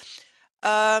lot.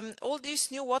 All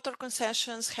these new water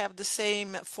concessions have the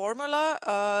same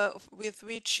formula with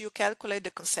which you calculate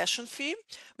the concession fee,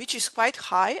 which is quite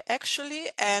high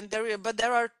actually. And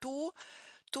there are two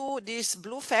these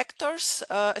blue factors,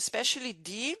 especially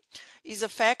D is a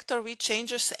factor which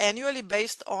changes annually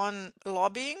based on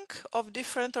lobbying of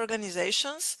different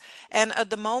organizations. And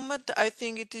at the moment, I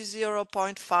think it is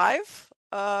 0.5.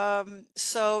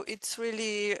 So it's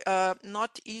really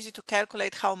not easy to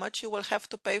calculate how much you will have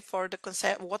to pay for the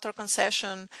water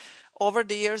concession over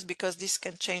the years, because this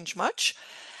can change much.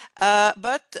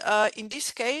 But in this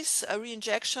case, a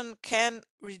reinjection can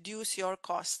reduce your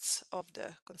costs of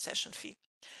the concession fee.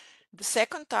 The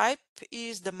second type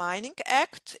is the Mining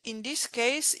Act. In this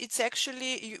case, it's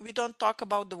actually, we don't talk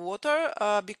about the water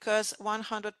because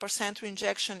 100%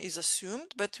 reinjection is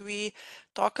assumed, but we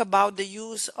talk about the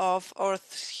use of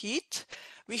earth heat.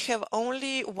 We have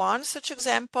only one such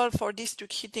example for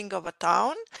district heating of a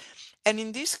town. And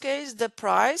in this case, the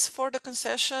price for the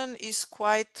concession is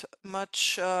quite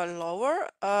much lower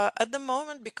at the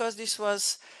moment, because this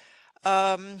was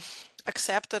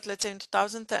accepted, let's say in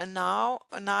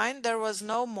 2009, there was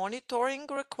no monitoring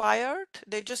required.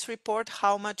 They just report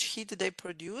how much heat they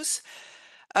produce.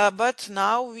 But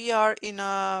now we are in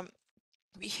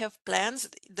we have plans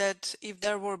that if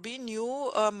there will be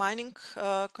new mining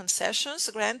concessions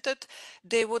granted,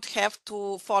 they would have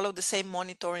to follow the same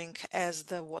monitoring as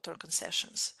the water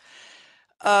concessions.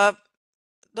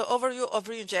 the overview of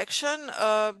reinjection.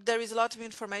 There is a lot of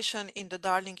information in the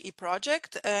Darling E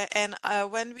project, and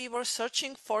when we were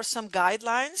searching for some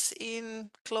guidelines in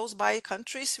close by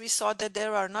countries, we saw that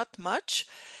there are not much.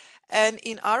 And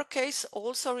in our case,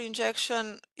 also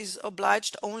reinjection is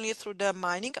obliged only through the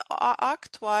Mining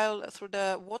Act, while through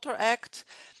the Water Act,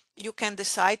 you can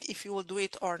decide if you will do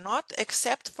it or not,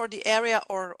 except for the area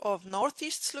of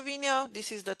northeast Slovenia.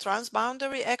 This is the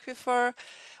transboundary aquifer,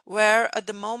 where at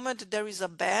the moment there is a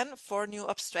ban for new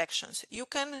abstractions. You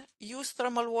can use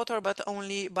thermal water, but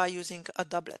only by using a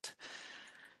doublet.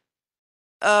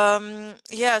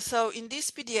 Yeah, so in this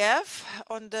PDF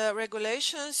on the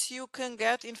regulations, you can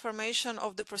get information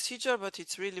of the procedure, but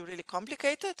it's really, really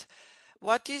complicated.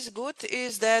 What is good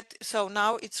is that, so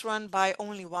now it's run by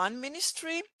only one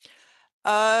ministry.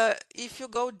 If you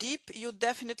go deep, you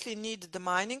definitely need the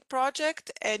mining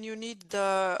project and you need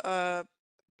the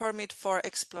permit for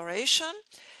exploration.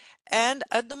 And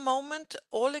at the moment,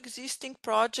 all existing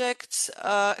projects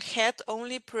had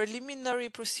only preliminary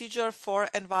procedure for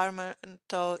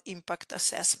environmental impact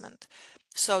assessment.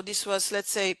 So this was,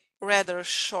 let's say, rather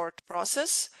short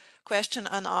process, question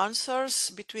and answers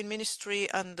between ministry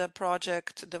and the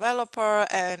project developer,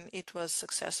 and it was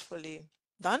successfully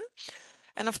done.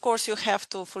 And of course, you have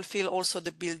to fulfill also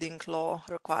the building law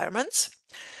requirements.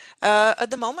 At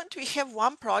the moment, we have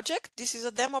one project. This is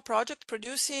a demo project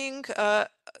producing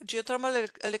geothermal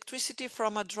electricity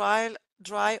from a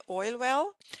dry oil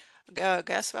well,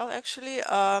 gas well actually,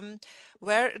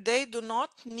 where they do not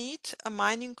need a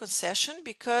mining concession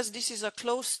because this is a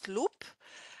closed loop.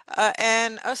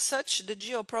 And as such, the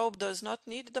geoprobe does not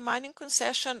need the mining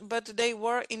concession, but they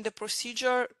were in the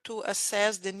procedure to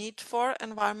assess the need for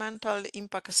environmental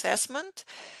impact assessment.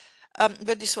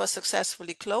 But this was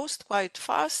successfully closed quite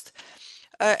fast.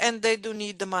 And they do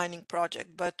need the mining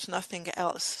project, but nothing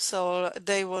else. So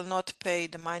they will not pay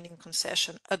the mining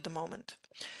concession at the moment.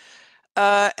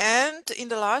 And in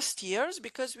the last years,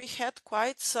 because we had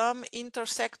quite some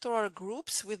intersectoral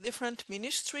groups with different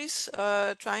ministries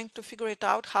trying to figure it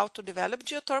out how to develop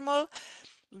geothermal,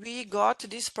 we got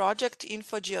this project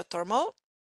Info Geothermal,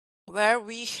 where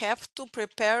we have to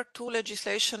prepare 2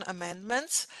 legislation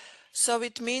amendments. So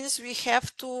it means we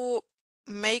have to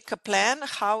make a plan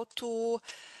how to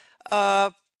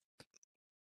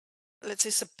let's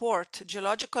say, support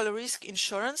geological risk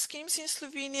insurance schemes in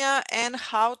Slovenia and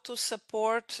how to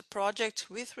support projects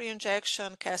with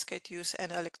reinjection, cascade use,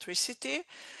 and electricity.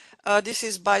 This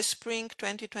is by spring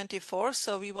 2024,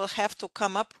 so we will have to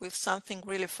come up with something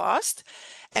really fast.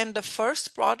 And the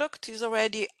first product is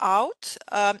already out.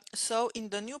 So in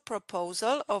the new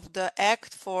proposal of the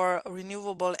Act for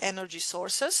Renewable Energy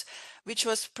Sources, which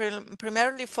was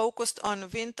primarily focused on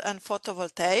wind and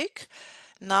photovoltaic,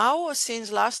 now,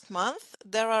 since last month,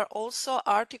 there are also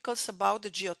articles about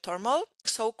the geothermal,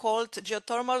 so-called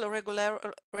geothermal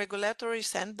regulatory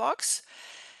sandbox.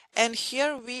 And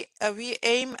here we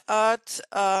aim at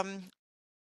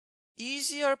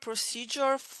easier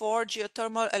procedure for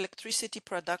geothermal electricity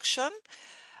production.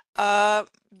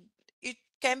 It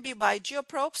can be by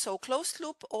geoprobe, so closed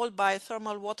loop, or by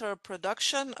thermal water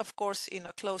production, of course, in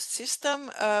a closed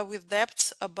system with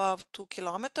depths above 2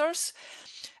 kilometers.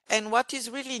 And what is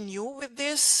really new with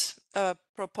this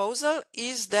proposal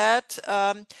is that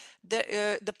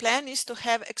the plan is to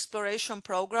have exploration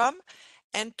program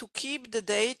and to keep the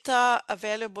data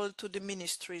available to the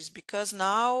ministries, because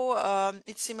now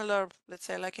it's similar, let's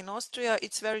say, like in Austria,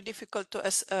 it's very difficult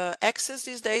to access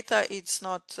this data. It's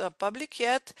not public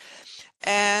yet.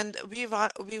 And we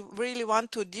really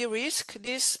want to de-risk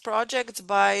these projects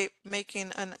by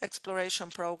making an exploration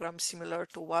program similar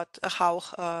to how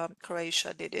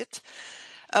Croatia did it.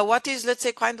 What is, let's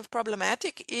say, kind of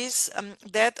problematic is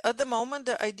that at the moment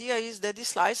the idea is that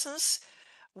this license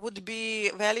would be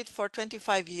valid for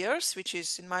 25 years, which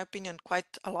is, in my opinion, quite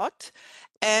a lot.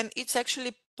 And it's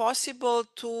actually possible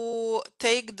to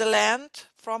take the land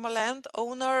from a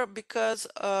landowner because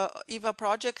if a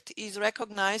project is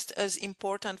recognized as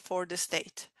important for the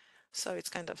state. So it's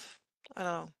kind of, I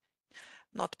don't know,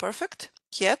 not perfect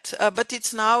yet, but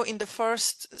it's now in the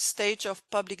first stage of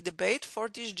public debate for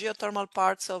this geothermal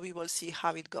part, so we will see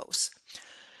how it goes.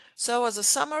 So as a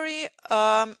summary,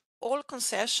 all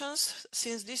concessions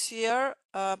since this year,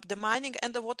 the mining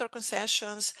and the water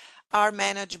concessions are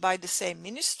managed by the same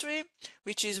ministry,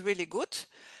 which is really good.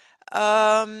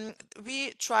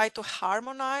 We try to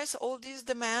harmonize all these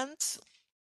demands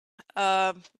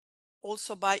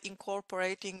also by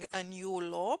incorporating a new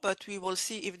law, but we will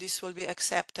see if this will be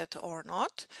accepted or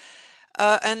not.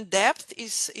 And depth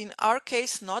is, in our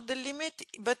case, not the limit,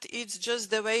 but it's just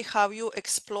the way how you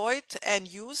exploit and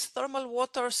use thermal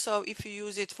water. So if you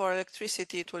use it for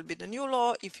electricity, it will be the new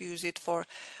law. If you use it for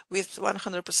with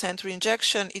 100%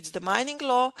 reinjection, it's the mining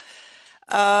law.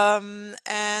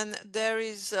 And there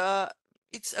is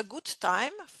it's a good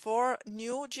time for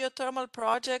new geothermal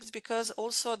projects because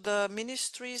also the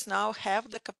ministries now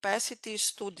have the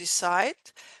capacities to decide,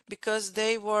 because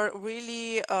they were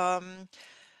really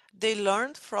they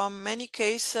learned from many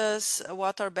cases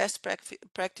what are best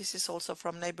practices also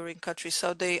from neighboring countries.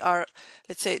 So they are,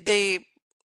 let's say, they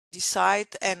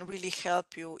decide and really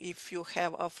help you if you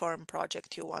have a firm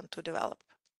project you want to develop.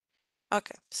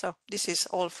 Okay, so this is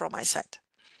all from my side.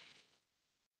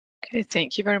 Okay,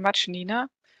 thank you very much, Nina.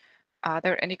 Are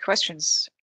there any questions?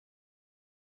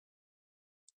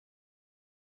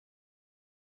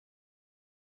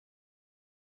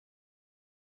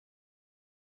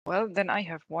 Well, then I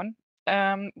have one.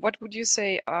 What would you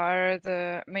say are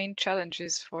the main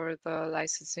challenges for the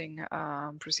licensing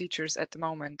procedures at the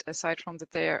moment, aside from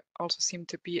that they also seem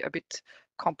to be a bit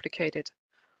complicated?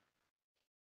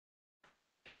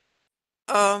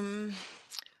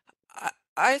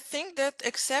 I think that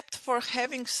except for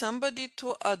having somebody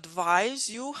to advise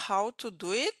you how to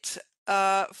do it,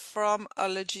 from a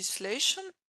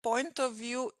legislation point of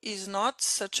view is not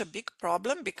such a big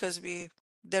problem, because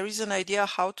there is an idea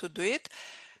how to do it,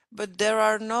 but there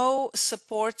are no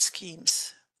support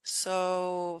schemes.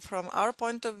 So from our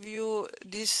point of view,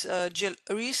 this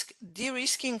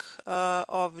de-risking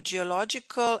of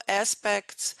geological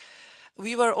aspects,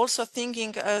 we were also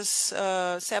thinking, as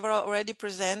several already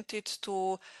presented,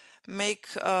 to make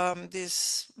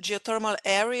these geothermal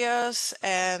areas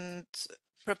and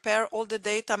prepare all the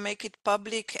data, make it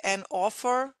public and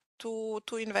offer to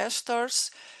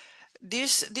investors.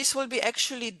 This will be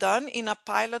actually done in a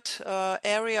pilot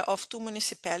area of 2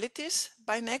 municipalities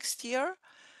by next year.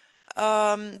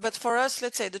 But for us,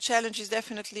 let's say the challenge is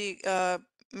definitely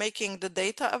making the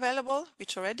data available,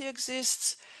 which already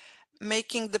exists,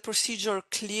 making the procedure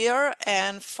clear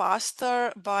and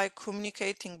faster by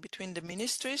communicating between the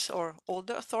ministries or all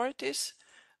the authorities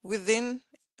within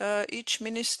each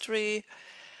ministry,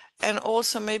 and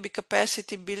also maybe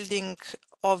capacity building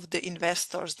of the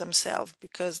investors themselves,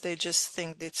 because they just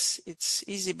think it's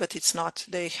easy, but it's not.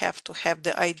 They have to have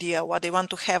the idea what they want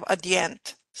to have at the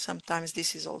end. Sometimes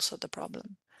this is also the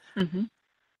problem. Mm-hmm.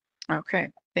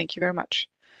 Okay, thank you very much.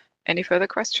 Any further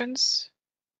questions?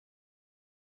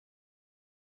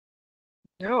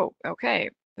 No, okay.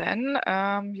 Then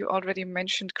you already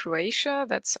mentioned Croatia.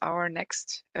 That's our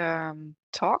next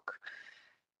talk.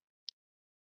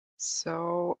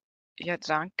 So,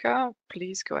 Jadranka,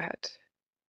 please go ahead.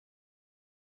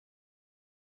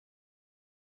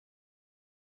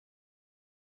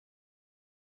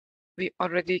 We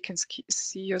already can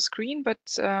see your screen, but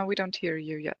we don't hear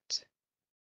you yet.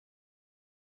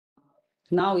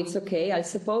 Now it's okay, I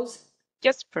suppose?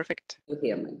 Yes, perfect. You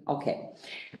hear me, okay.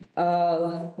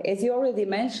 As you already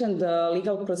mentioned, the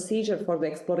legal procedure for the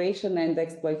exploration and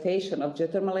exploitation of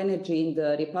geothermal energy in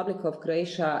the Republic of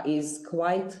Croatia is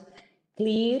quite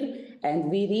clear, and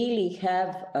we really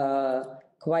have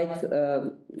quite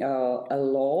a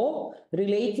law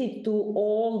related to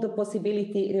all the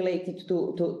possibility related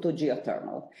to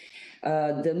geothermal.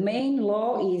 The main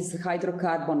law is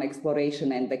Hydrocarbon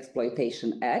Exploration and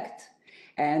Exploitation Act,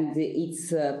 and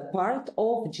it's part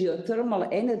of geothermal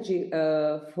energy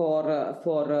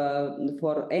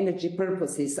for energy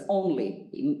purposes only.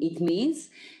 It means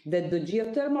that the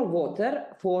geothermal water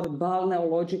for balnear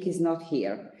logic is not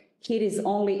here. Here is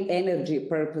only energy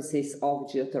purposes of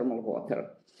geothermal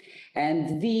water.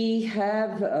 And we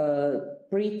have a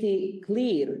pretty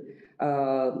clear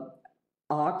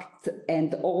act,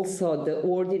 and also the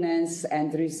ordinance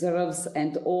and reserves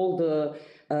and all the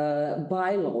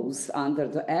bylaws under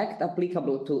the act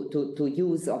applicable to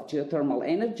use of geothermal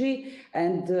energy,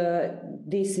 and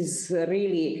this is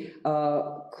really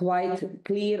quite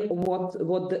clear what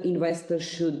the investors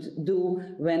should do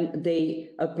when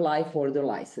they apply for the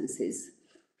licenses.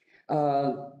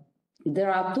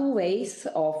 There are two ways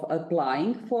of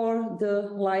applying for the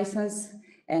license,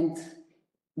 and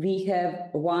we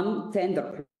have one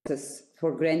tender process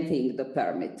for granting the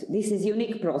permit. This is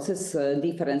unique process,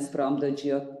 difference from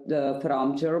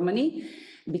from Germany,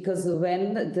 because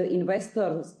when the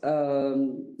investors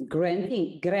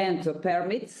grant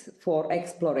permits for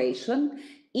exploration,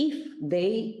 if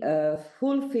they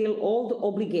fulfill all the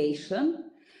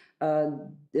obligation,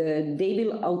 they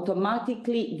will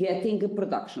automatically getting a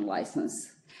production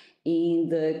license. In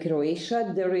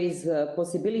Croatia, there is a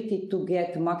possibility to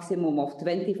get maximum of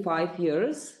 25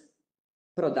 years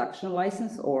production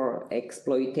license or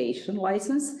exploitation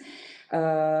license.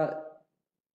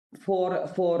 For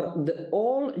the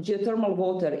all geothermal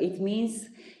water, it means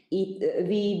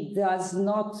we does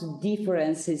not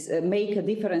make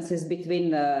differences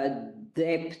between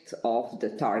depth of the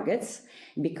targets,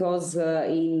 because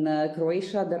in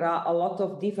Croatia there are a lot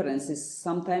of differences.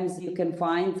 Sometimes you can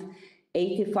find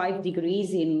 85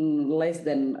 degrees in less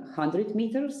than 100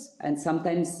 meters, and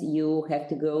sometimes you have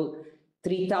to go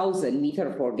 3,000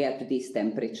 meters for get this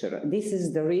temperature. This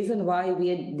is the reason why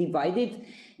we divided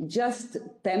just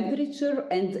temperature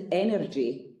and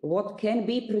energy, what can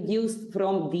be produced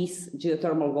from this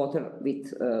geothermal water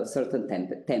with certain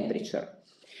temperature.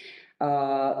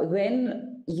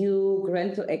 When you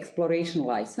grant an exploration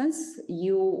license,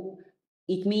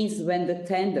 it means when the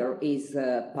tender is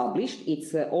published,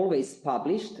 it's always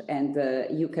published, and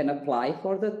you can apply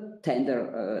for the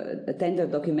tender. The tender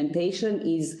documentation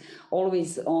is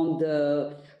always on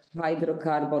the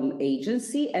Hydrocarbon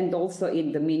Agency and also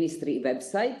in the ministry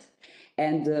website,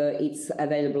 and it's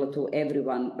available to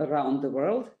everyone around the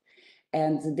world,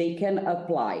 and they can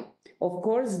apply. Of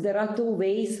course, there are two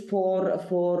ways for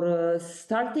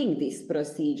starting this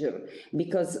procedure,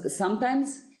 because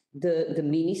sometimes the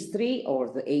ministry or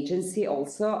the agency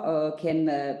also can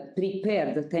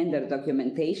prepare the tender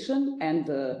documentation and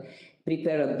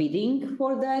prepare a bidding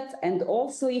for that, and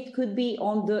also it could be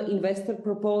on the investor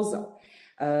proposal.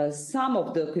 Some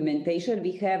of the documentation,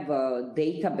 we have a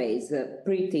database, a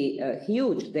pretty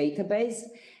huge database,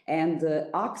 and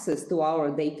access to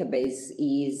our database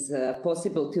is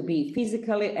possible to be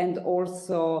physically and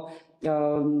also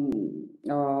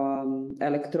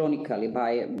electronically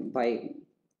by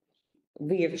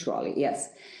virtually, yes.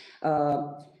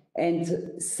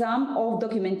 And some of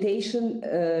documentation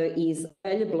is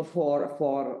available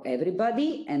for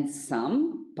everybody, and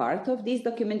some part of this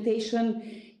documentation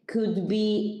could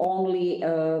be only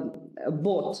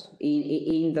bought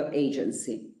in the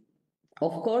agency.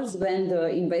 Of course, when the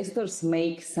investors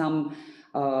make some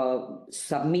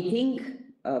submitting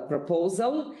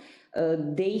proposal,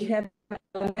 they have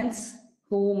elements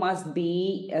who must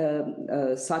be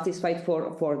satisfied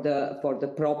for the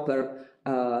proper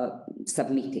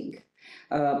submitting.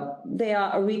 They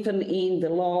are written in the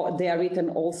law. They are written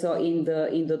also in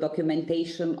the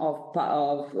documentation of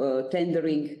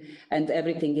tendering and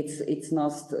everything. It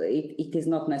is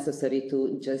not necessary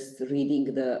to just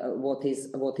reading what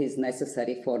is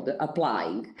necessary for the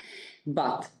applying,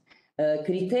 but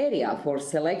criteria for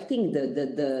selecting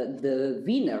the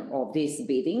winner of this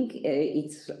bidding,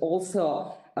 it's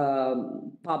also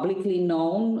publicly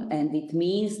known, and it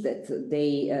means that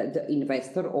the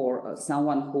investor or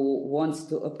someone who wants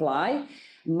to apply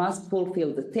must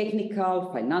fulfill the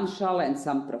technical, financial, and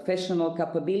some professional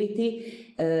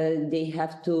capability. They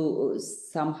have to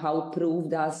somehow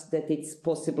prove us that it's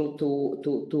possible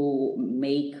to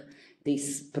make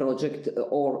this project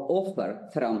or offer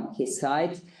from his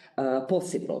side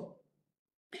possible.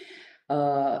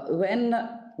 When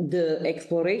the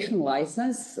exploration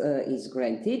license is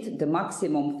granted, the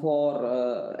maximum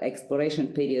for exploration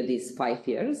period is 5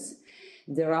 years.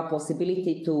 There are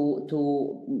possibility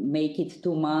to make it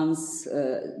 2 months,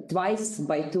 twice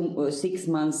by 6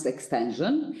 months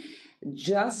extension,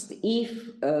 just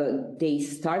if they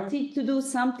started to do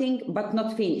something but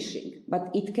not finishing.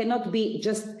 But it cannot be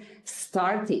just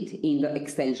started in the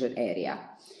extension area.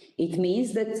 It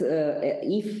means that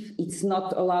if it's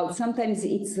not allowed, sometimes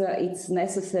it's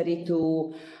necessary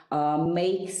to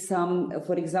make some,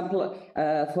 for example,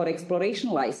 for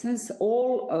exploration license,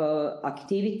 all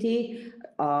activity,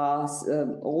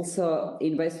 also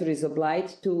investor is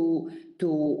obliged to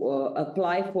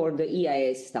apply for the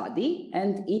EIS study,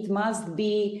 and it must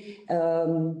be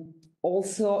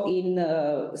also in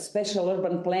special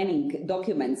urban planning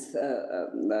documents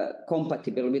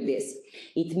compatible with this.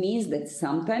 It means that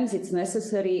sometimes it's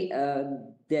necessary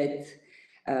that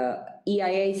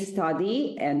EIA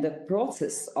study and the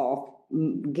process of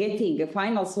getting a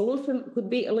final solution could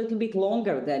be a little bit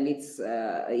longer than it's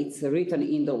written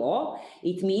in the law.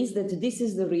 It means that this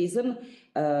is the reason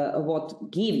what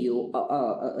give you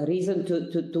a reason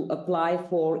to apply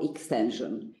for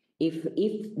extension. If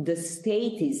the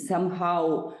state is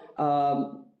somehow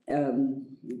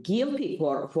guilty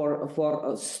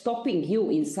for stopping you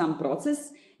in some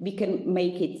process, we can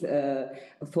make it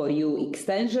for you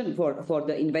extension, for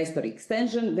the investor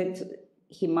extension, that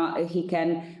he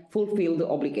can fulfill the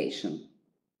obligation.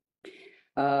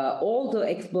 All the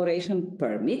exploration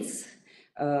permits,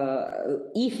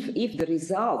 if the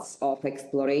results of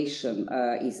exploration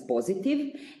is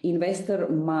positive, investor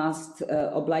must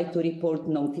oblige to report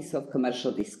notice of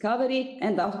commercial discovery,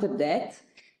 and after that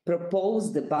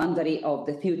propose the boundary of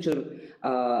the future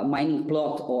mining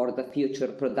plot or the future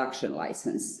production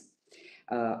license.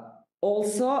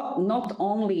 Also, not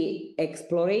only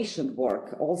exploration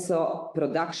work, also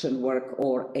production work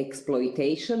or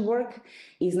exploitation work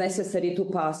is necessary to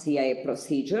pass EIA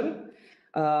procedure.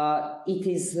 It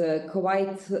is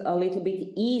quite a little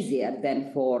bit easier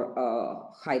than for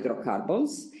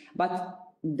hydrocarbons, but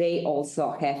they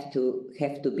also have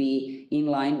to be in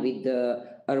line with the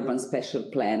urban special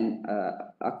plan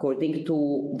according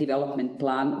to development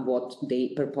plan what they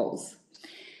propose.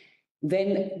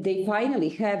 When they finally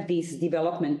have this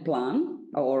development plan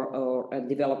or a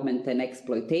development and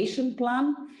exploitation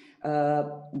plan,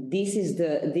 this is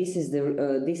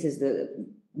the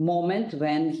moment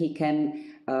when he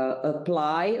can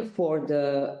apply for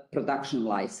the production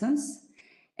license,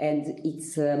 and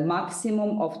it's a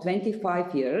maximum of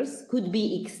 25 years, could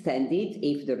be extended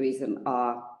if the reason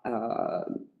are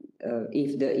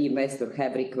if the investor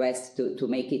have request to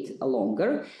make it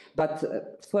longer, but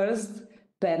first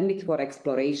permit for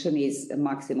exploration is a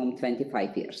maximum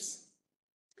 25 years.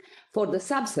 For the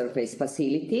subsurface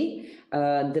facility,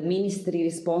 the ministry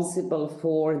responsible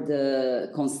for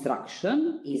the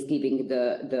construction is giving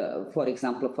for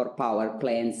example, for power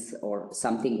plants or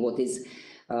something what is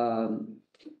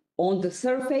on the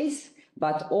surface,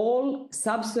 but all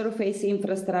subsurface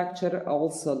infrastructure,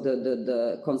 also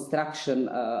the construction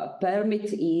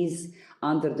permit is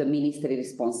under the ministry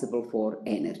responsible for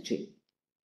energy.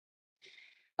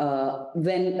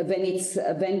 When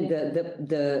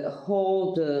the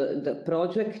whole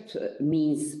project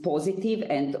means positive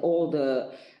and all the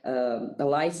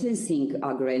licensing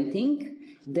are granting,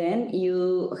 then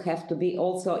you have to be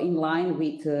also in line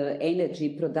with energy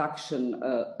production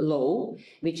law,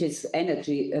 which is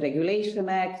Energy Regulation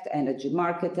Act, Energy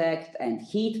Market Act, and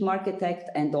Heat Market Act,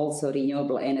 and also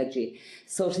Renewable Energy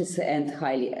Sources and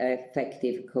Highly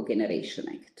Effective Cogeneration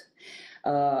Act.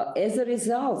 As a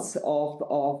result of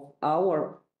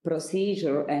our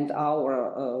procedure and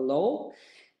our law,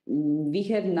 we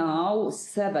have now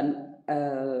 7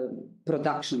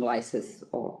 production license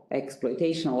or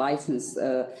exploitation license.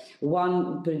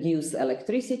 1 produce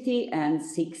electricity and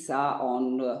 6 are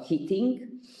on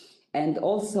heating, and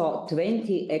also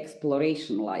 20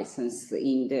 exploration license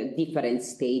in the different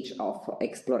stage of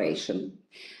exploration.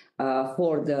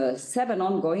 For the 7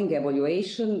 ongoing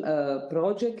evaluation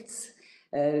projects,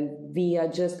 we are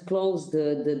just closed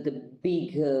the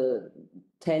big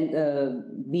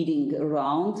bidding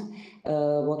round,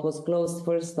 what was closed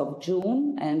 1st of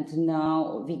June, and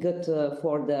now we got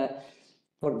for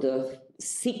the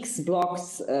 6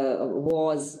 blocks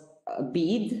was a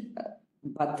bid,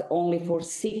 but only for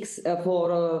 5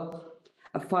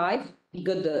 we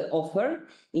got the offer.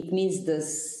 It means the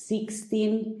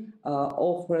 16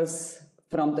 offers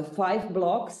from the 5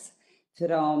 blocks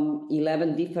from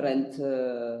 11 different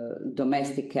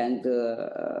domestic and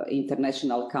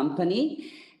international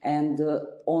company, and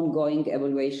the ongoing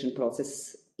evaluation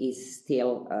process is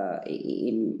still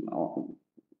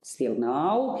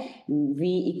now.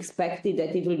 We expected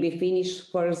that it will be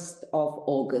finished 1st of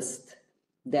August.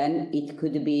 Then it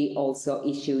could be also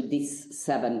issued these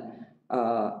 7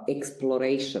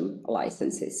 exploration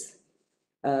licenses.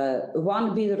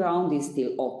 1 bid round is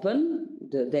still open.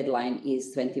 The deadline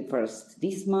is 21st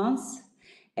this month,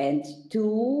 and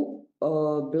 2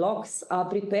 blocks are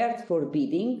prepared for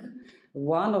bidding.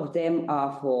 1 of them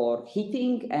are for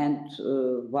heating, and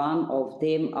 1 of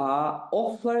them are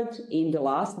offered in the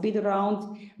last bid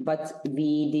round, but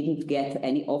we didn't get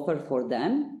any offer for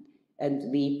them,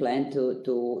 and we plan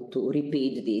to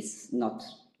repeat this, not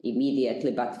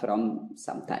immediately, but from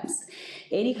sometimes.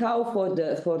 Anyhow, for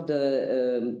the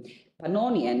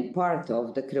Pannonian part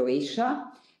of the Croatia,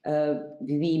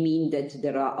 we mean that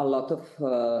there are a lot of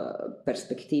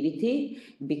perspectivity,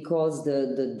 because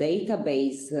the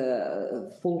database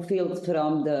fulfilled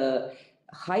from the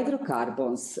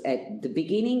hydrocarbons at the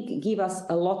beginning give us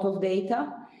a lot of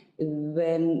data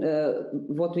when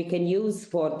what we can use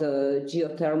for the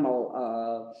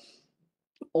geothermal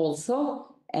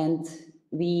also, and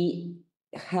we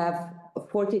have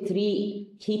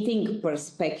 43 heating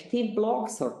perspective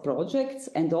blocks or projects,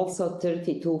 and also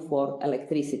 32 for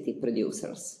electricity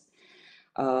producers.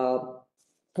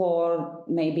 For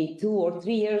maybe 2 or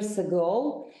 3 years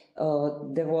ago,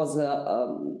 there was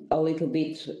a little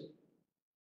bit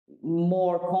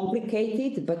more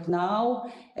complicated, but now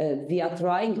we are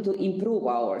trying to improve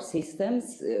our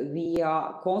systems. We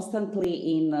are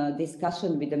constantly in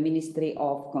discussion with the Ministry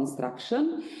of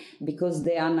Construction, because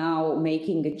they are now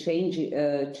making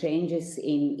changes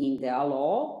in their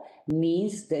law,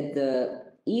 means that the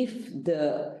if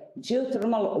the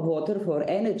geothermal water for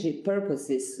energy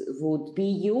purposes would be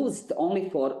used only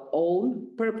for own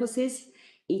purposes,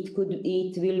 it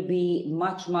will be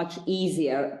much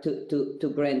easier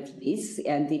to grant this,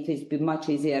 and it will be much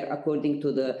easier according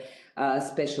to the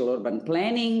special urban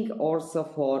planning, also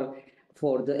for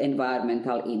the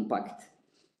environmental impact.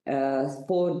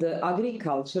 For the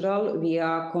agricultural, we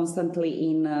are constantly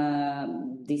in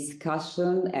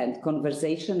discussion and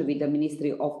conversation with the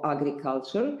Ministry of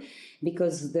Agriculture,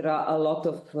 because there are a lot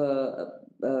of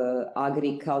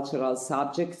agricultural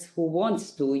subjects who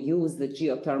want to use the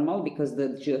geothermal, because the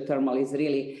geothermal is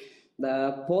really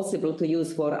possible to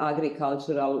use for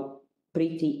agricultural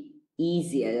pretty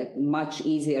easier, much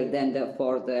easier than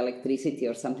for the electricity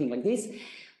or something like this.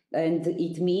 And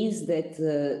it means that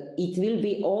it will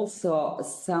be also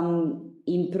some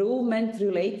improvement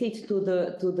related to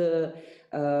the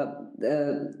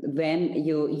when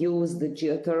you use the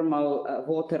geothermal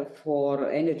water for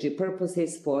energy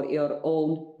purposes for your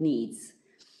own needs.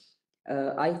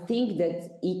 I think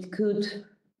that it could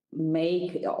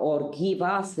make or give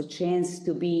us a chance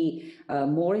to be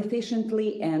more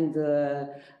efficiently and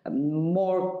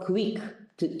more quick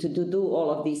to do all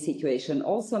of this situation.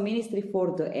 Also, Ministry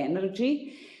for the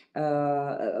Energy,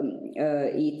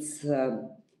 it's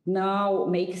now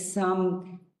makes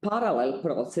some parallel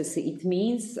process. It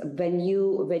means when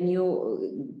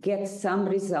you get some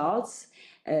results,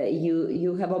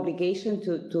 you have obligation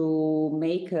to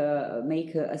make a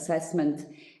assessment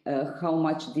how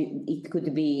much it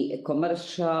could be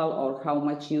commercial, or how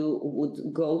much you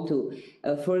would go to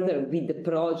further with the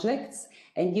projects.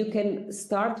 And you can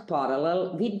start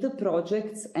parallel with the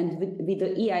projects and with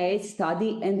the EIA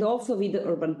study, and also with the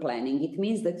urban planning. It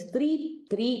means that three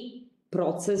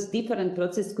different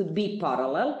processes could be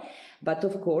parallel, but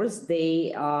of course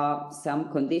they are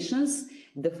some conditions.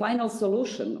 The final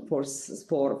solution for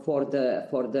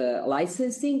the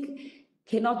licensing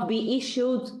cannot be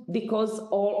issued because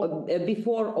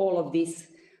before all of these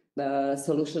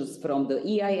solutions from the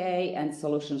EIA and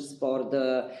solutions for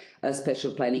the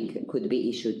special planning could be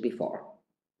issued before.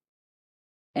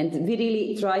 And we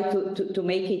really try to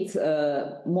make it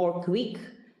more quick,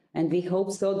 and we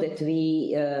hope so that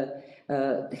we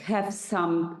have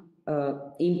some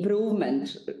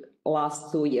improvement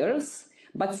last 2 years,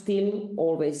 but still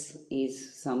always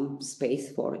is some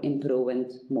space for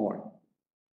improvement more.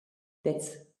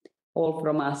 That's all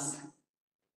from us.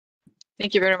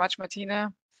 Thank you very much,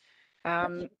 Martina.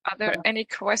 Are there any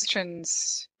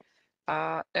questions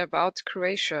about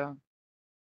Croatia?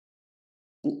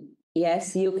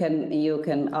 Yes, you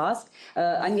can ask.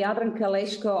 I'm Jadran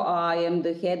Kaleško. I am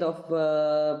the head of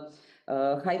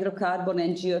hydrocarbon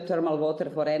and geothermal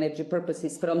water for energy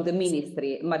purposes from the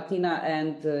ministry. Martina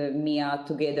and me are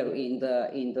together in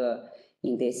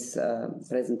this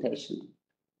presentation.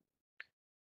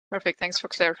 Perfect. Thanks for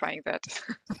clarifying that.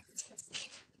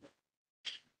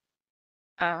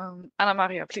 Anna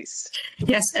Maria, please.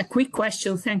 Yes, a quick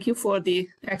question. Thank you for the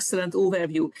excellent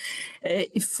overview.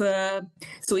 If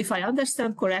I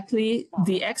understand correctly,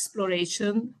 the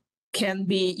exploration can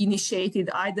be initiated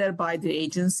either by the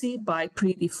agency, by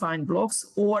predefined blocks,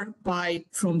 or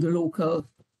from the local,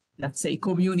 let's say,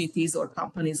 communities or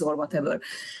companies or whatever.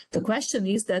 The question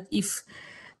is that if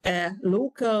a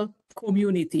local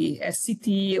community, a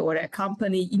city or a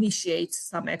company initiates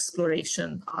some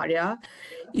exploration area,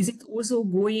 is it also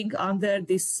going under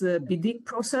this bidding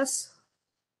process?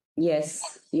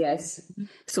 Yes.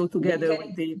 So together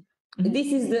with the...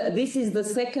 This is the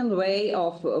second way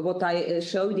of what I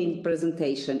showed in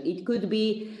presentation. It could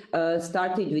be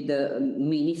started with the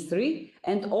ministry,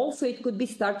 and also it could be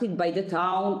started by the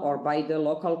town or by the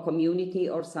local community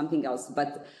or something else.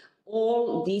 But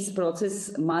all these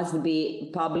processes must be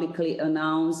publicly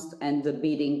announced, and the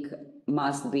bidding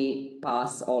must be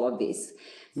passed, all of this.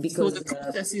 Because so the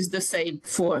process is the same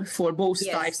for both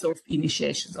yes. types of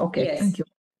initiations. Okay, yes. Thank you.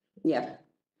 Yeah.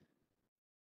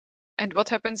 And what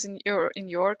happens in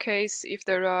your case if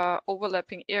there are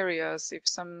overlapping areas,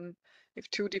 if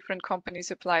two different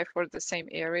companies apply for the same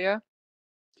area?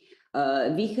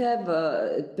 We have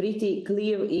pretty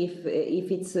clear if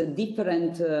it's a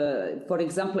different, for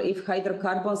example, if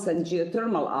hydrocarbons and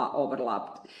geothermal are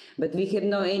overlapped, but we have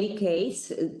no any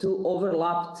case to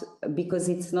overlap because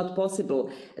it's not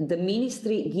possible. The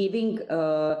ministry giving,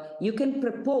 you can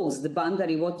propose the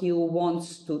boundary what you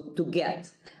want to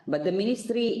get, but the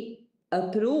ministry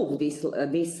approve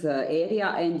this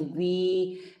area, and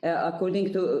we,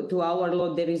 according to our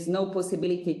law, there is no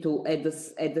possibility to at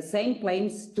the same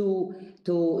place two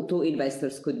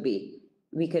investors could be.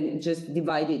 We can just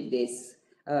divide it this.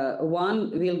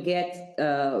 One will get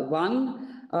one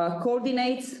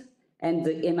coordinates, and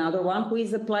another one who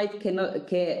is applied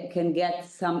can get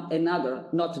another,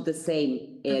 not the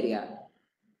same area.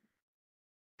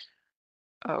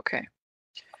 Okay.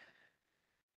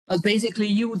 But basically,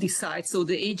 you decide. So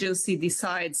the agency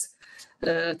decides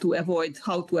how to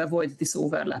avoid these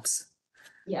overlaps.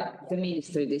 Yeah, the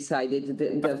ministry decided.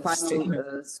 The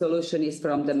final solution is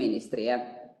from the ministry. Yeah.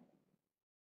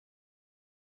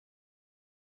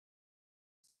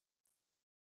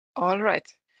 All right.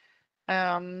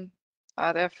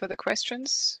 Are there further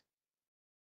questions?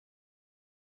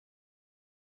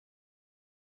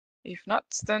 If not,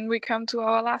 then we come to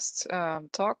our last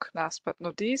talk, last but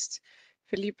not least.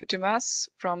 Philippe Dumas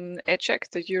from EGEC,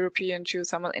 the European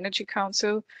Geothermal Energy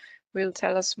Council, will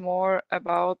tell us more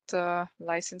about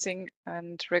licensing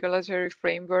and regulatory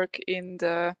framework in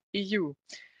the EU.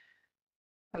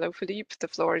 Hello, Philippe, the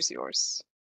floor is yours.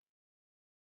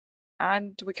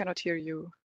 And we cannot hear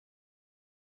you.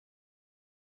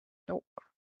 No.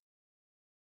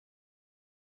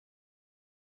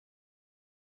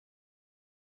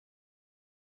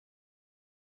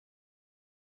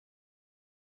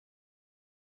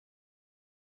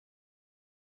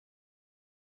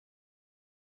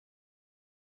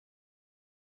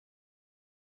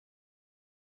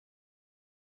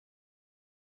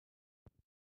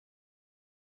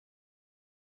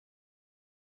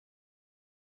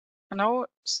 No,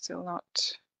 still not.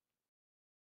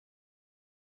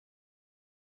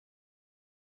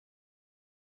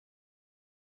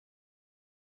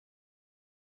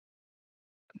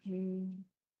 Hmm.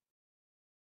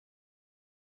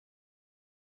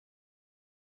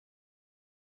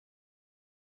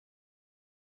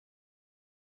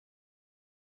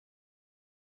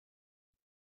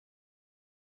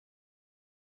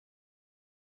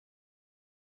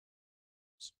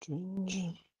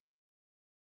 Strange.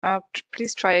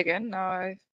 Please try again.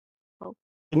 Now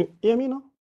Can you hear me now?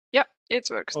 yeah, it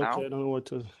works Okay, now. I don't know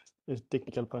what was a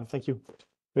technical point. Thank you for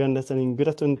your understanding. Good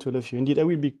afternoon to all of you. Indeed, I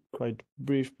will be quite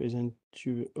brief, present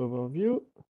you overview.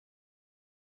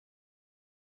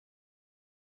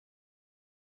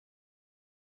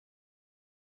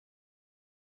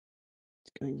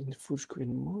 It's going in full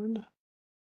screen mode.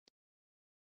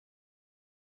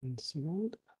 One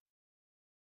second.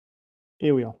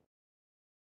 Here we are.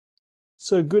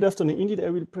 So good afternoon. Indeed,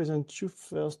 I will present you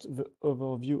first the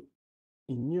overview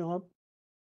in Europe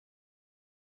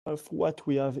of what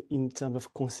we have in terms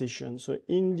of concession. So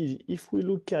indeed, if we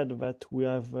look at that, we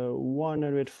have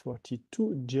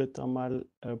 142 geothermal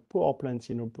power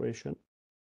plants in operation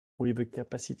with a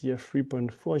capacity of 3.4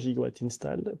 gigawatt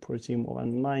installed, producing more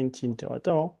than 19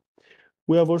 terawatt-hour.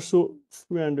 We have also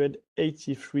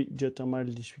 383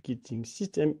 geothermal district heating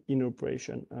system in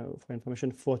operation. For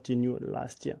information, 40 new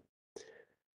last year.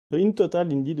 So in total,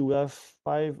 indeed, we have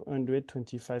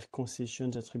 525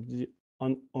 concessions that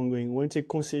are ongoing. When we say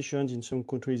concessions, in some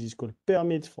countries, it's called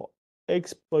permit for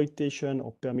exploitation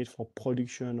or permit for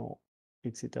production or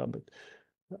etc. But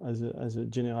as a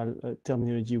general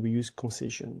terminology, we use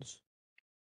concessions.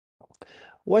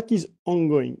 What is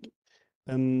ongoing?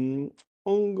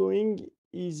 Ongoing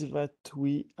is that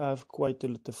we have quite a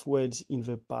lot of wells in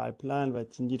the pipeline,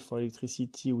 that indeed for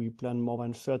electricity, we plan more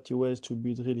than 30 wells to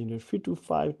be drilled in the 3 to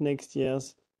 5 next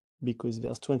years, because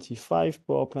there's 25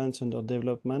 power plants under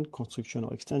development, construction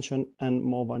or extension, and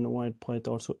more than 100 projects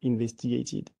also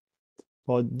investigated.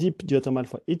 For deep geothermal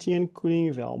for heating and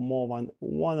cooling, there are more than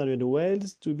 100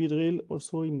 wells to be drilled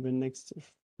also in the next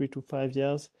 3 to 5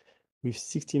 years, with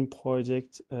 16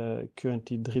 projects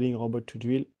currently drilling robot to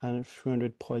drill and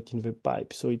 300 projects in the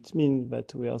pipe. So it means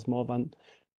that we have more than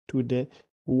today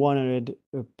 100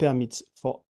 permits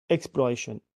for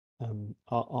exploration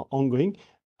are ongoing,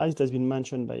 as it has been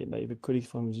mentioned by the colleagues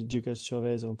from the geological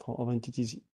surveys and from other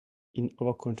entities in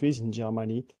other countries, in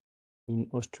Germany, in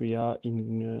Austria,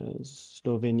 in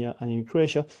Slovenia, and in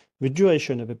Croatia. The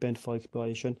duration of a permit for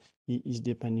exploration is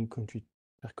depending country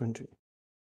per country.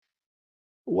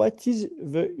 What is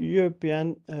the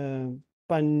European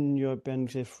pan-European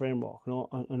framework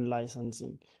on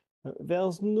licensing?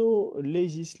 There's no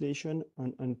legislation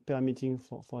on permitting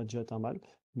for geothermal,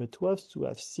 but what we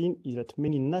have seen is that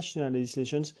many national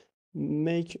legislations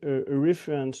make a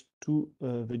reference to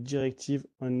the directive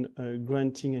on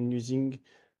granting and using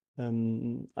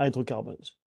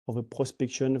hydrocarbons for the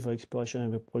prospection, the exploration,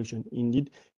 and the production. Indeed,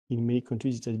 in many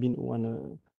countries, it has been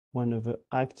one of the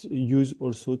acts used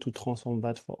also to transform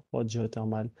that for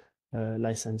geothermal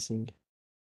licensing.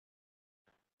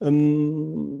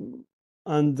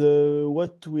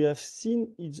 What we have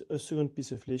seen is a second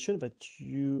piece of legislation that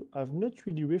you have not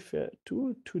really referred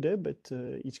to today, but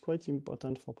it's quite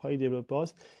important for private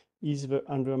developers, is the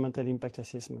environmental impact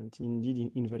assessment.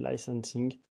 Indeed, in the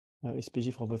licensing,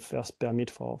 especially for the first permit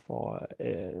for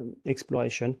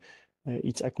exploration,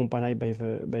 it's accompanied by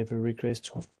the request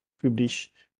to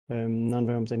publish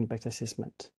environmental impact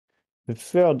assessment. The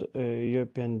third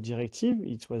European directive,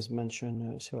 it was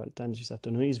mentioned several times this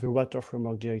afternoon, is the Water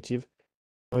Framework Directive,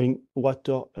 covering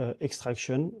water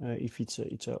extraction if it's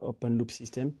an open loop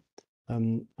system,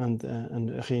 and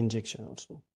reinjection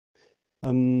also.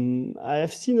 I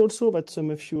have seen also that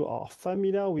some of you are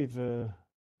familiar with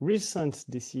recent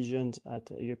decisions at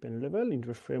European level in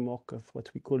the framework of what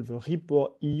we call the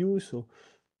Report EU, so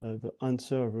the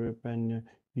answer of the European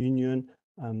Union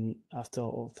after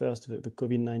first the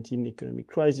COVID-19 economic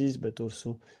crisis, but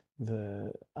also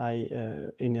the high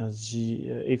energy,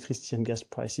 electricity and gas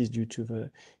prices due to the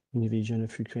invasion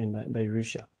of Ukraine by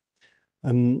Russia.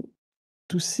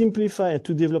 To simplify and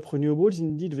to develop renewables,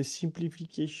 indeed, the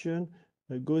simplification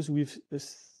goes with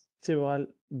several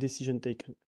decisions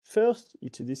taken. First,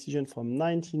 it's a decision from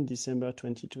 19 December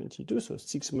 2022, so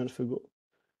 6 months ago,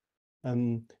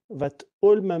 that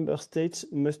all member states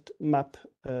must map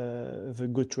the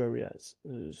go-to areas.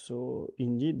 So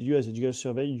indeed, you as a geo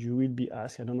survey, you will be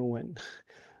asked, I don't know when,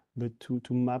 but to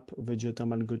map the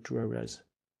geothermal go-to areas.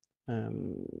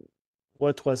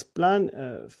 What was planned,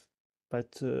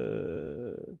 but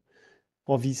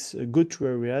for these go-to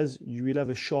areas, you will have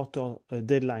a shorter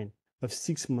deadline of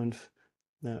 6 months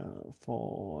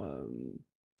for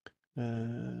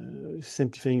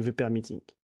simplifying the permitting.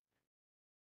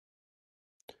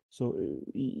 So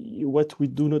what we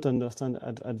do not understand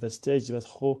at that stage is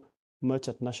how much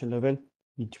at national level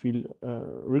it will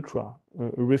require a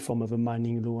reform of the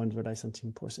mining law and the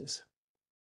licensing process.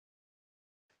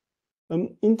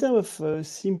 In terms of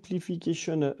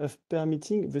simplification of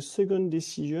permitting, the second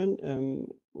decision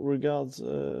regards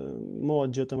more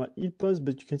geothermal heat pumps,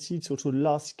 but you can see it's also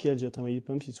large-scale geothermal heat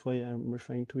pumps. It's why I'm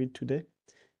referring to it today.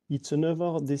 It's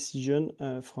another decision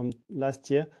from last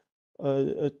year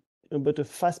about a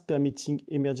fast permitting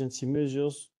emergency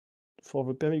measures for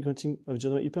the permit granting of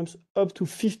geothermal heat pumps up to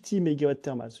 50 megawatt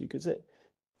thermal. So you could say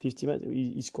 50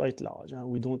 megawatt is quite large.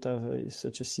 We don't have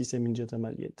such a system in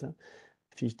geothermal yet.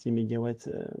 50 megawatt,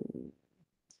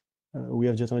 we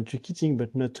have geothermal heating,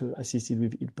 but not assisted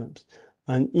with heat pumps.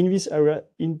 And in this area,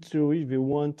 in theory, they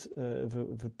want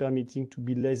the permitting to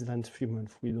be less than 3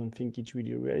 months. We don't think it's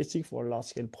really realistic for a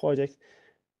large-scale project,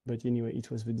 but anyway, it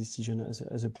was the decision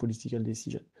as a political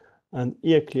decision. And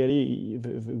here, clearly,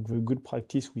 the good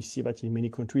practice, we see that in many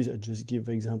countries. I just give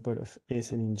the example of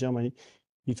ASN in Germany.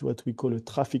 It's what we call a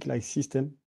traffic light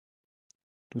system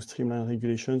to streamline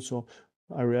regulation. So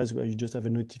areas where you just have a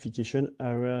notification,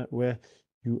 area where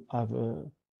you have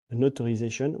an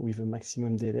authorization with a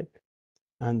maximum delay,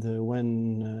 and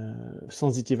when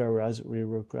sensitive areas will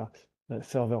require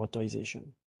further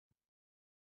authorization.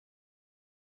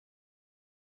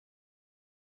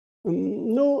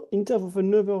 Now, in terms of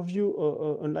an overview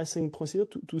on licensing procedure,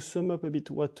 to sum up a bit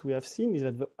what we have seen is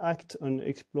that the Act on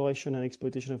Exploration and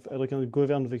Exploitation of Hydrocarbons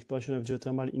governs the exploration of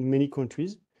geothermal in many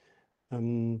countries.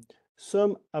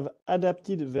 Some have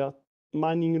adapted their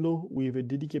mining law with a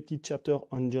dedicated chapter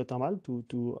on geothermal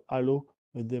to allow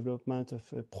the development of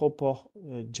a proper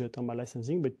geothermal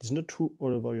licensing, but it's not true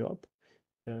all over Europe.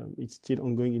 It's still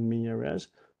ongoing in many areas.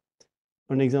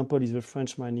 An example is the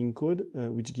French mining code,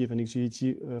 which gives an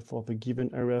exclusivity for the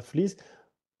given area of lease.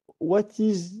 What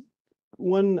is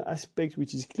one aspect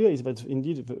which is clear is that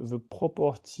indeed the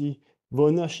property, the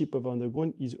ownership of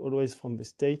underground is always from the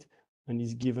state and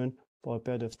is given for a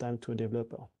period of time to a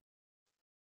developer.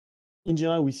 In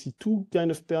general, we see two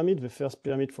kinds of permits. The first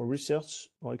permit for research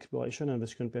or exploration and the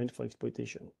second permit for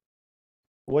exploitation.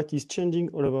 What is changing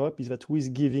all over Europe is that who is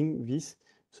giving this,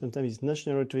 sometimes it's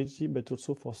national authority, but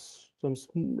also for some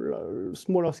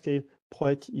smaller scale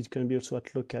project, it can be also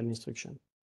at local instruction.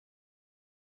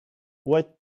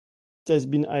 What has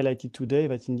been highlighted today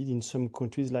that indeed in some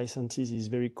countries licenses is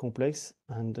very complex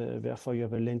and therefore you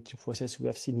have a lengthy process. We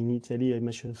have seen in Italy, I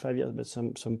mentioned 5 years, but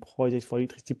some projects for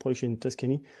electricity production in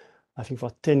Tuscany, I think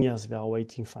for 10 years they are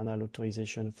waiting final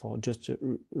authorization for just a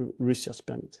research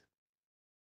permit.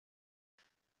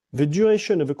 The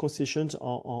duration of the concessions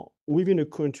are within a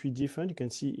country different. You can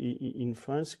see in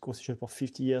France, concession for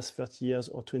 50 years, 30 years,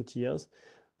 or 20 years.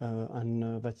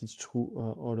 And that is true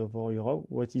all over Europe.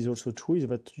 What is also true is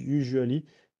that usually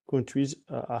countries,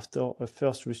 after a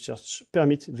first research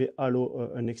permit, they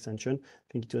allow an extension.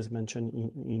 I think it was mentioned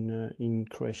in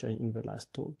Croatia in the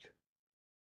last talk.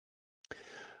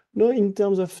 Now, in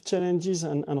terms of challenges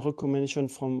and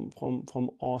recommendations from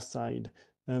our side,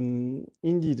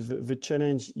 Indeed, the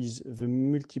challenge is the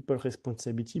multiple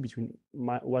responsibility between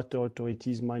water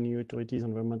authorities, mining authorities,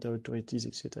 environmental authorities,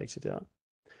 etc., etc.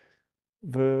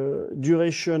 The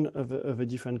duration of the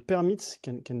different permits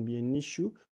can be an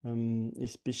issue,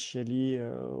 especially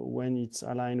when it's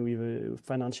aligned with a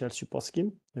financial support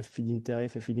scheme, a feed-in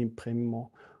tariff, a feed-in premium, or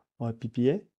a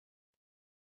PPA.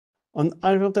 On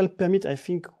environmental permit, I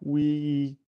think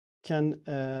we can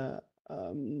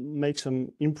make some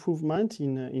improvement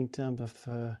in terms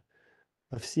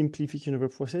of simplification of the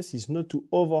process. Is not to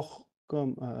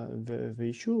overcome the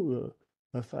issue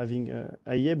of having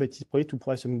IEA, but it's probably to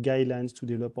provide some guidelines to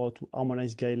developer, to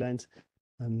harmonize guidelines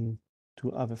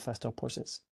to have a faster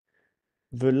process.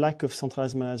 The lack of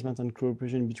centralized management and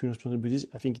cooperation between responsibilities,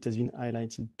 I think it has been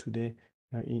highlighted today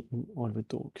in all the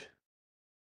talk.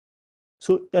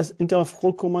 So as in terms of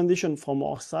recommendation from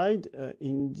our side,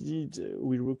 indeed,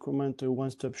 we recommend a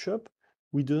one-stop shop.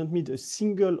 We do not need a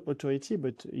single authority,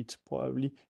 but it's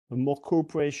probably a more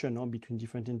cooperation between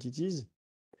different entities.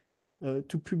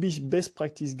 To publish best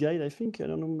practice guide, I think, I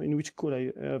don't know in which call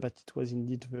I heard, but it was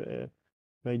indeed the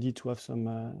idea to have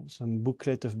some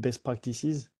booklet of best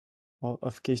practices or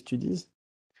of case studies.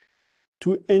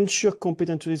 To ensure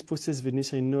competent to possess the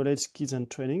necessary knowledge, skills, and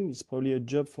training, it's probably a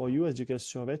job for you as geological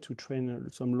survey to train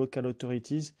some local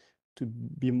authorities to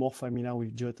be more familiar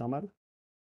with geothermal.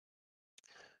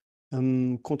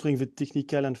 Controlling the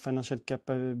technical and financial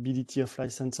capability of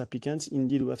licensed applicants.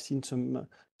 Indeed, we have seen some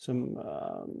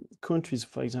countries,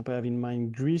 for example, I have in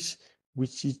mind Greece,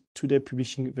 which is today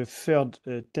publishing the third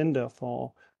tender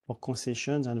for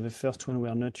concessions, and the first one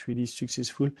were not really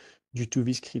successful due to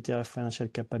this criteria of financial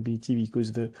capability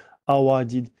because the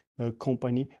awarded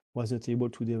company was not able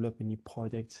to develop any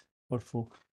project. Also,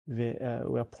 they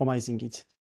were promising it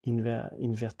in their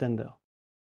tender.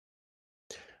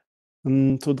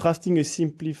 So drafting a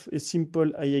simple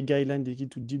IEA guideline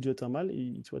dedicated to deep geothermal,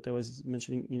 it's what I was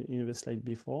mentioning in the slide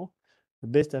before. The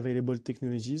best available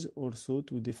technologies also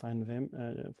to define them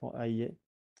for IEA.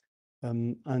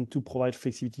 And to provide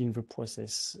flexibility in the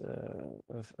process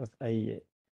of IEA.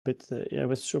 But I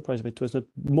was surprised that it was not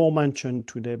more mentioned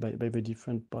today by the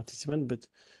different participants, but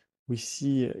we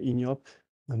see in Europe,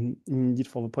 indeed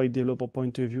from a project developer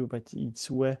point of view, but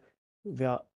it's where there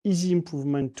are easy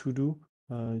improvement to do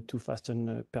to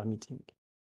fasten permitting.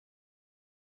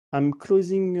 I'm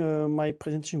closing my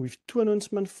presentation with two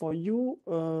announcements for you.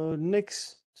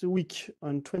 Next week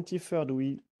on 23rd,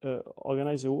 we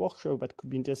organize a workshop that could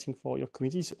be interesting for your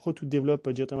communities, how to develop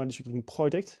a geothermal district heating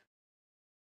project.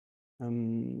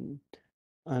 And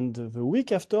the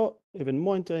week after, even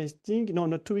more interesting, no,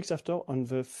 not 2 weeks after, on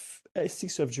the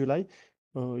 6th of July,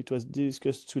 it was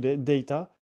discussed today, data.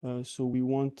 So we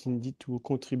want indeed to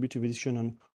contribute to the discussion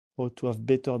on how to have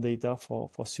better data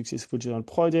for successful geothermal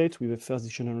projects with the first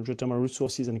discussion on geothermal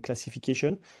resources and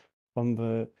classification from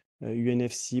the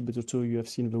UNFC, but also you have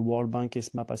seen the World Bank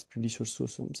SMAP has published also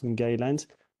some guidelines,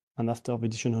 and after the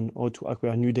decision on how to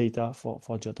acquire new data for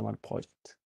geothermal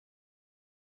project.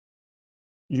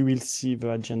 You will see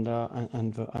the agenda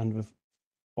and the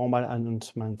formal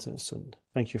announcement soon.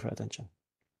 Thank you for your attention.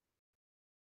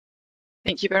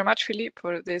 Thank you very much, Philippe,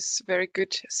 for this very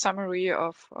good summary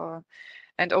of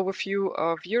and overview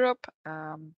of Europe.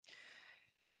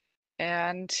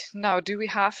 And now, do we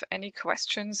have any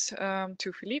questions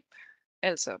to Philippe?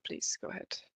 Elsa, please go ahead.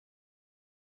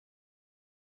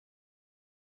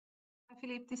 Hi,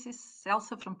 Philippe, this is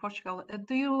Elsa from Portugal.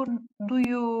 Do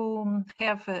you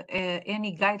have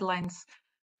any guidelines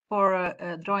for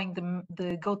drawing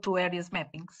the go-to areas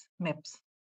maps?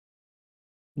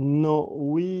 No,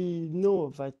 we know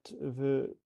that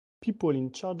the people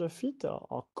in charge of it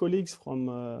are colleagues from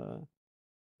a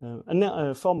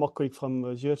former colleague from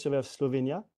the Survey of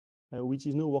Slovenia, which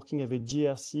is now working at the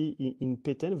GRC in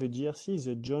Peten. The GRC is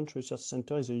a Joint Research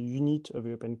Center, is a unit of the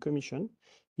European Commission.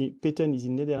 Peten is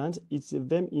in Netherlands. It's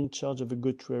them in charge of the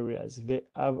go-to areas. They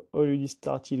have already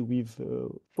started with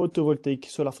photovoltaic,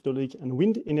 solar photovoltaic, and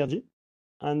wind energy,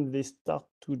 and they start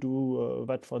to do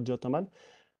that for geothermal.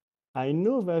 I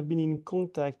know they have been in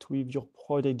contact with your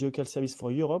project Geological Service for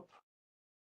Europe,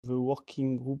 the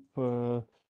working group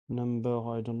number,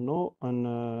 I don't know, on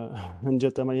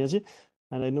geothermal energy.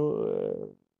 And I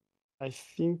know, I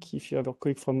think if you have a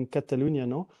colleague from Catalonia,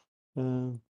 no,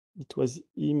 it was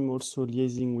him also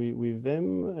liaising with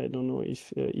them. I don't know if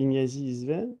Ignazi is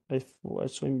there. I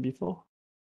saw him before.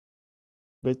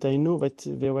 But I know that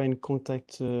they were in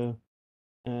contact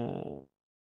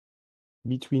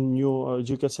between your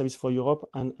Geological Service for Europe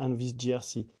and this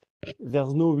GRC.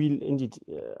 There's no real, indeed,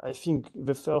 I think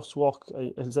the first work,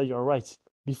 Elsa, you're right,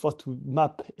 before to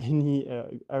map any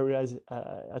areas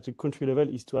at a country level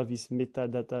is to have this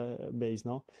metadata base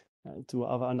now to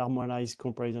have an harmonized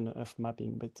comparison of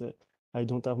mapping. But I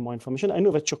don't have more information. I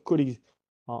know that your colleagues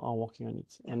are working on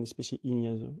it, and especially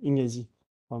Ignasi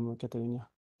from Catalonia.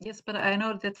 Yes, but I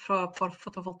know that for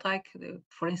photovoltaic,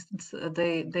 for instance,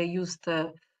 they used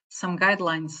some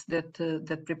guidelines that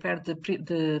that prepared the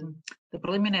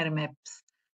preliminary maps.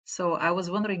 So I was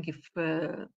wondering if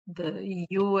the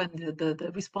EU and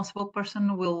the responsible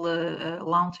person will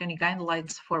launch any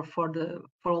guidelines for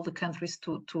all the countries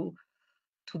to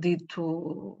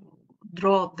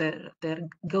draw their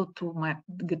go-to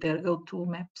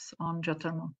maps on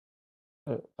geothermal.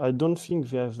 I don't think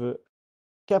they have the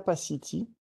capacity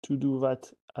to do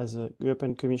that as a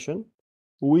European Commission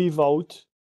without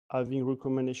having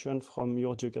recommendation from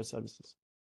your geological services.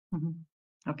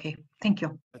 Okay, thank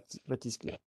you. That is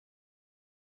clear.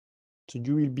 So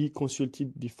you will be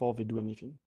consulted before they do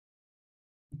anything.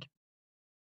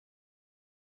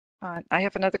 I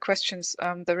have another question.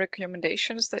 The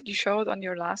recommendations that you showed on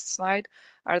your last slide,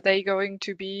 are they going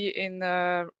to be in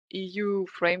the EU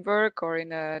framework or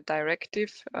in a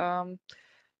directive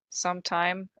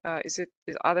sometime? Are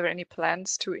there any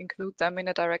plans to include them in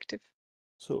a directive?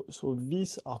 So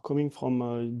these are coming from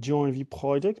a GeoEnergy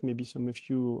project. Maybe some of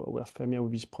you were familiar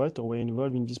with this project or were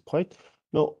involved in this project.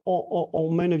 Now,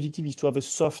 our main objective is to have a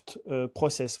soft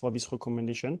process for this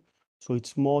recommendation. So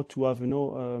it's more to have,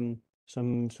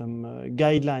 some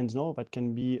guidelines, that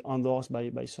can be endorsed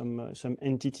by some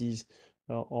entities,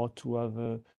 or to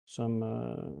have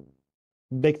some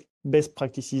best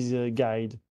practices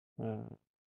guide.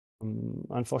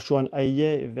 And for sure, on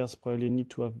IEA, there's probably need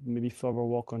to have maybe further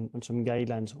work on some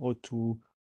guidelines how to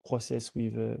process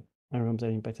with environmental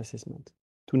impact assessment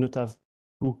to not have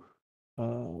too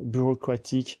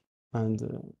bureaucratic and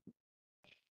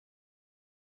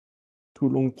too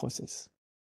long process.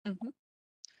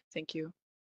 Thank you.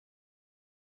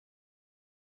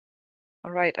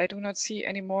 All right, I do not see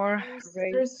any more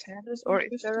raised hands. Or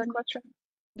is there a question?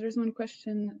 There's one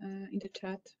question in the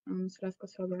chat from Slavko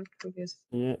Sober.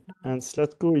 Yeah, and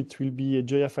Slatko, it will be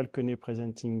Joya Falcone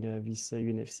presenting this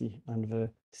UNFC on the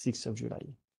 6th of July.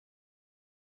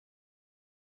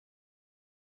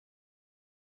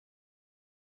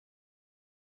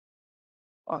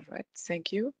 All right,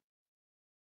 thank you.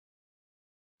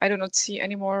 I do not see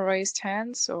any more raised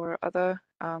hands or other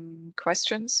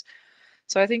questions.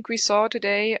 So I think we saw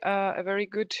today a very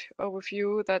good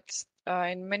overview that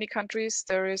in many countries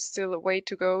there is still a way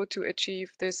to go to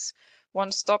achieve this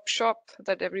one-stop shop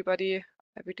that everybody,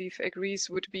 I believe, agrees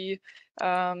would be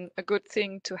a good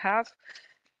thing to have.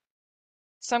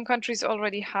 Some countries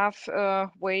already have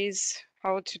ways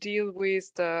how to deal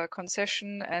with the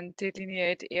concession and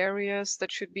delineate areas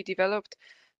that should be developed.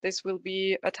 This will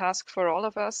be a task for all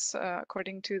of us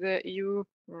according to the EU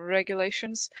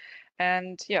regulations.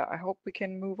 And yeah, I hope we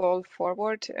can move all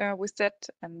forward with that,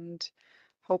 and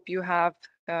hope you have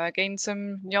gained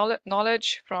some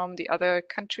knowledge from the other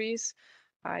countries.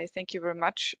 I thank you very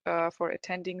much for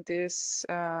attending this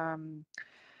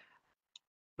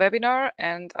webinar,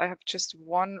 and I have just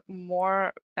one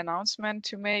more announcement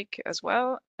to make as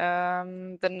well.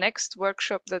 The next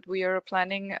workshop that we are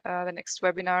planning, the next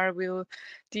webinar, will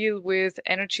deal with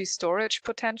energy storage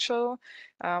potential.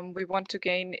 We want to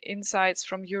gain insights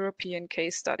from European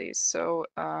case studies. So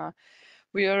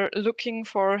we are looking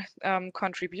for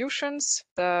contributions.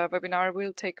 The webinar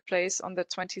will take place on the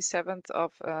 27th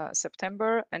of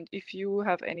September. And if you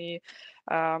have any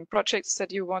projects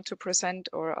that you want to present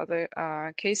or other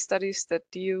case studies that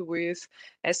deal with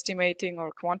estimating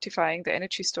or quantifying the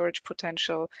energy storage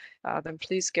potential, then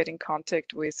please get in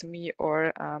contact with me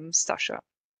or Stasha.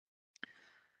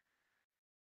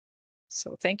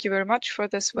 So thank you very much for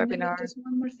this webinar. Just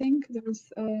one more thing. There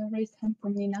was a raised hand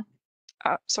from Nina.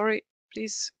 Sorry,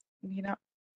 please, Nina.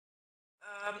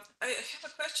 I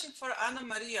have a question for Anna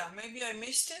Maria. Maybe I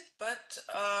missed it, but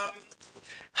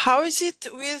how is it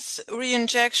with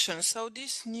reinjection? So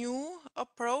this new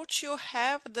approach you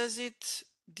have, does it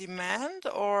demand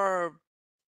or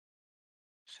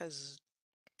has,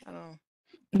 I don't know.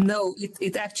 No,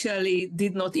 it actually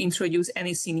did not introduce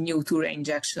anything new to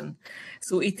reinjection.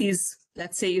 So it is,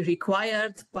 let's say,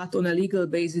 required, but on a legal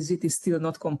basis, it is still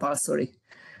not compulsory.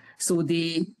 So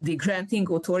the granting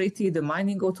authority, the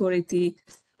mining authority,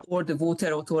 or the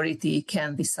water authority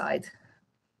can decide.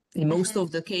 In most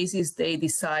of the cases, they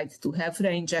decide to have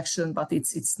reinjection, but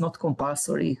it's not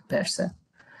compulsory per se.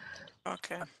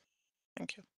 Okay,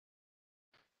 thank you.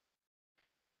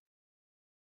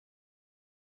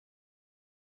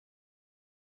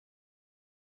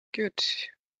 Good.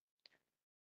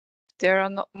 there are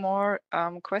not more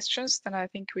questions, then I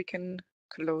think we can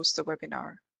close the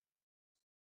webinar.